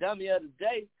big dummy of the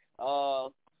day. I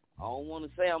don't want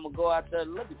to say I'm going to go out there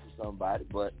looking for somebody,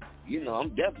 but, I'm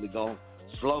definitely going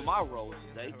to slow my roll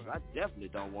today because I definitely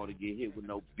don't want to get hit with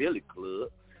no Billy Club.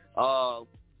 I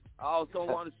also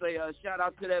want to say shout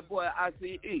out to that boy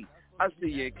ICE. I see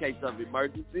you in case of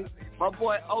emergency. My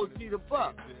boy OG the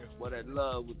Buck. Boy, that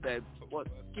love with that.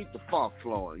 Keep the funk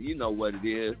flowing. You know what it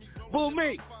is. Boo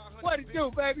me. What it do,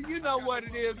 baby? You know what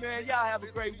it is, man. Y'all have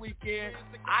a great weekend.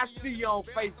 I see you on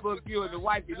Facebook. You and the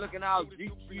wifey looking all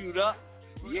GQ'd up.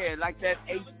 Yeah, like that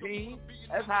 18.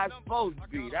 That's how it's supposed to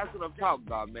be. That's what I'm talking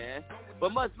about, man.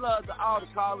 But much love to all the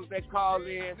callers that call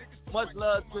in. Much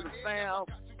love to the fam.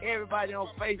 Everybody on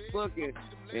Facebook and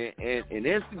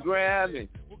Instagram and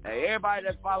everybody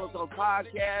that follows on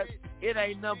podcasts. It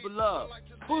ain't nothing but love.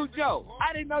 Bujo,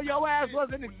 I didn't know your ass was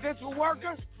an essential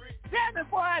worker. Damn it,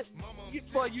 boy.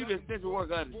 You the essential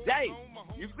worker of the day.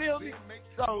 You feel me?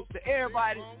 So, to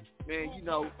everybody, man, you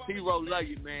know, T-Row love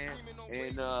you, man.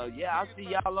 And, yeah, I'll see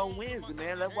y'all on Wednesday,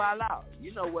 man. Let's wild out.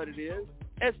 You know what it is.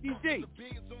 SPG,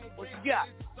 what you got?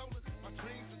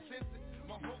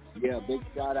 Yeah, big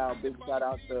shout out to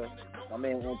my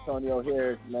man Antonio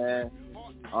Harris, man.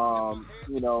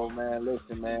 You know, man,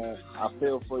 listen, man, I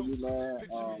feel for you, man.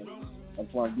 I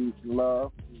just want to give you some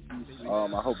love.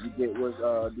 I hope you get what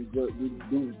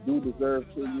do deserve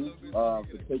to you for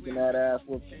taking that ass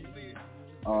with you.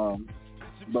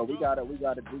 But we gotta lock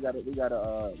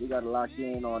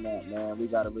in on that, man. We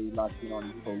gotta really lock in on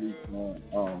these police, man.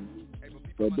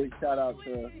 So big shout out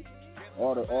to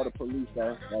all the police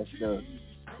that's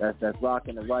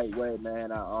rocking the right way,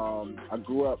 man. I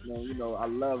grew up, man. You know, I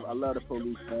love the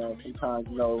police, man. Sometimes,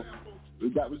 you know, we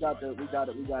gotta get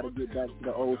back to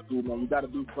the old school, man. We gotta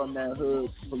be from that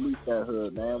hood, police that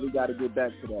hood, man. We gotta get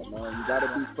back to that, man. You gotta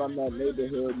be from that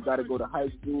neighborhood. You gotta go to high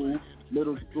school,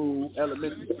 middle school,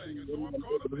 elementary school, in the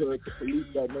neighborhood to police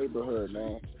that neighborhood,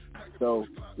 man. So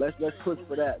let's push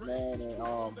for that, man.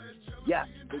 And yeah,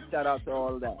 big shout out to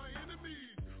all of that.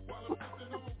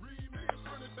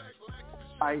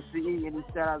 ICE, any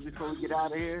shout outs before we get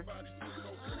out of here?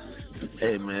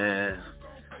 Hey, man.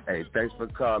 Hey, thanks for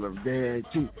calling. Man,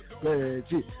 G,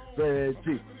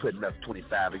 putting up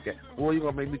 25 again. Boy, you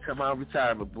gonna make me come out of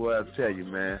retirement, boy, I'll tell you,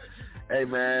 man. Hey,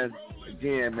 man,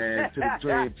 again, man, to the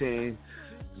Dream Team.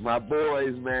 My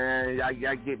boys, man,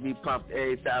 y'all get me pumped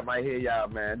every time I hear y'all,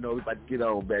 man. I know we about to get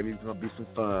on, baby. It's gonna be some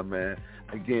fun, man.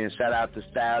 Again, shout out to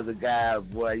Styles the Guy,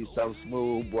 boy. You so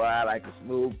smooth, boy. I like a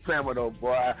smooth criminal,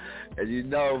 boy. And you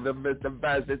know the Mr.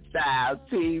 Versatile,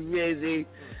 T. Rizzy.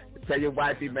 Tell your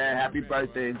wifey, man, happy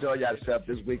birthday. Enjoy yourself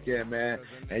this weekend, man.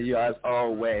 And you, as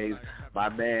always, my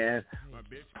man,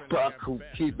 Buck, who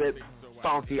keep it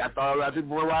funky. I thought I did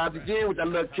more around again with that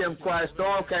little Kim Quiet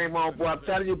Storm came on, boy. I'm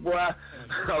telling you, boy.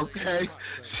 Okay.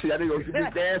 Shit, I think we're going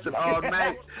to be dancing all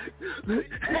night. And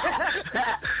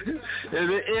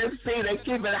the MC, they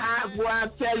keep it hot, boy. I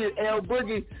tell you, L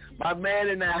Boogie, my man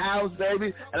in the house,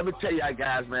 baby. And let me tell y'all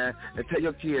guys, man, and tell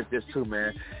your kids this too,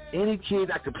 man. Any kid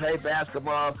that can play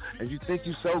basketball and you think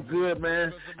you're so good,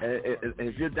 man, and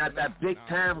if you're not that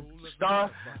big-time star,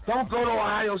 don't go to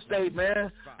Ohio State,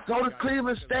 man. Go to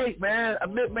Cleveland State, man, a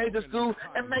mid-major school,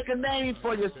 and make a name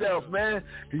for yourself, man.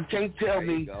 You can't tell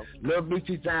me Lil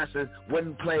Meechie Johnson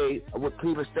wouldn't play with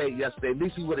Cleveland State yesterday. At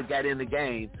least he would have got in the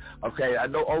game. Okay, I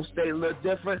know O State a little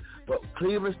different, but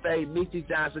Cleveland State, Meechie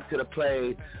Johnson could have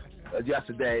played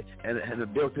yesterday and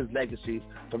built his legacy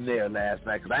from there last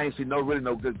night. Because I ain't seen no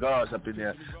good guards up in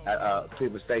there at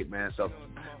Cleveland State, man. So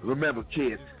remember,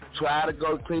 kids, try to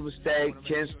go to Cleveland State,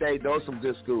 Kent State. Those are some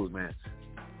good schools, man.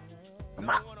 I'm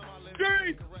out.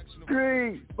 Street.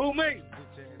 Who, me?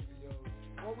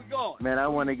 Where we going? Man, I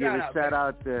want to give a shout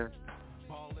out to,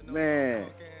 man.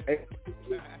 Hey,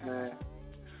 man.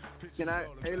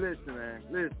 Hey, listen, man.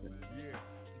 Listen.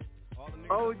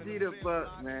 OG the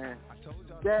Buck, man.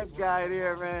 That guy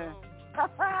there, man.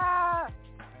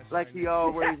 Like he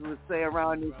always would say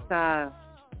around this time,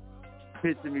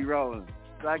 picture me rolling.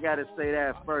 So I got to say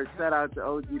that first. Shout out to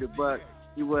OG the Buck.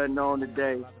 He wasn't on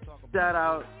today. Shout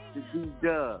out to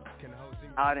D-Dub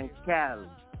out in Cali.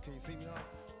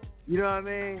 You know what I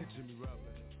mean?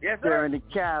 Yes, sir. They're in the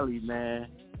Cali, man.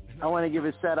 I want to give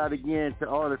a shout out again to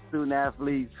all the student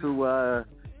athletes who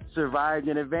survived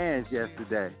and advanced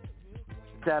yesterday.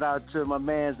 Shout out to my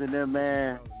mans and them,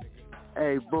 man.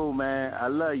 Hey, Boo, man, I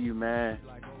love you, man.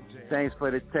 Thanks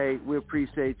for the tape. We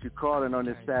appreciate you calling on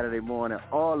this Saturday morning.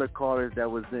 All the callers that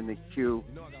was in the queue.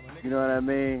 You know what I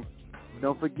mean?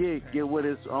 Don't forget, get with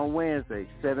us on Wednesday,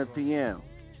 7 p.m.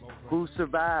 Who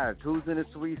survived? Who's in the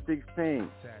Sweet 16?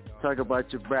 Talk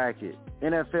about your bracket.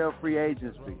 NFL free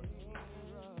agency.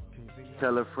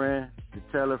 Tell a friend to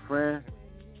tell a friend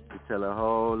to tell a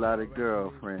whole lot of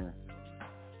girlfriends.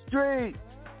 Street.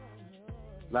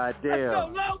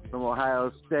 Lydell from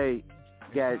Ohio State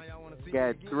got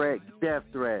death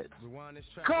threats.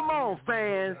 Come on,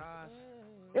 fans.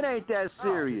 It ain't that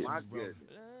serious. Oh, my goodness.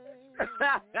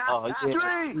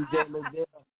 Street.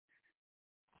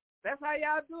 That's how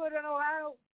y'all do it in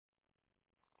Ohio?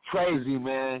 Crazy,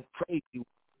 man. Crazy.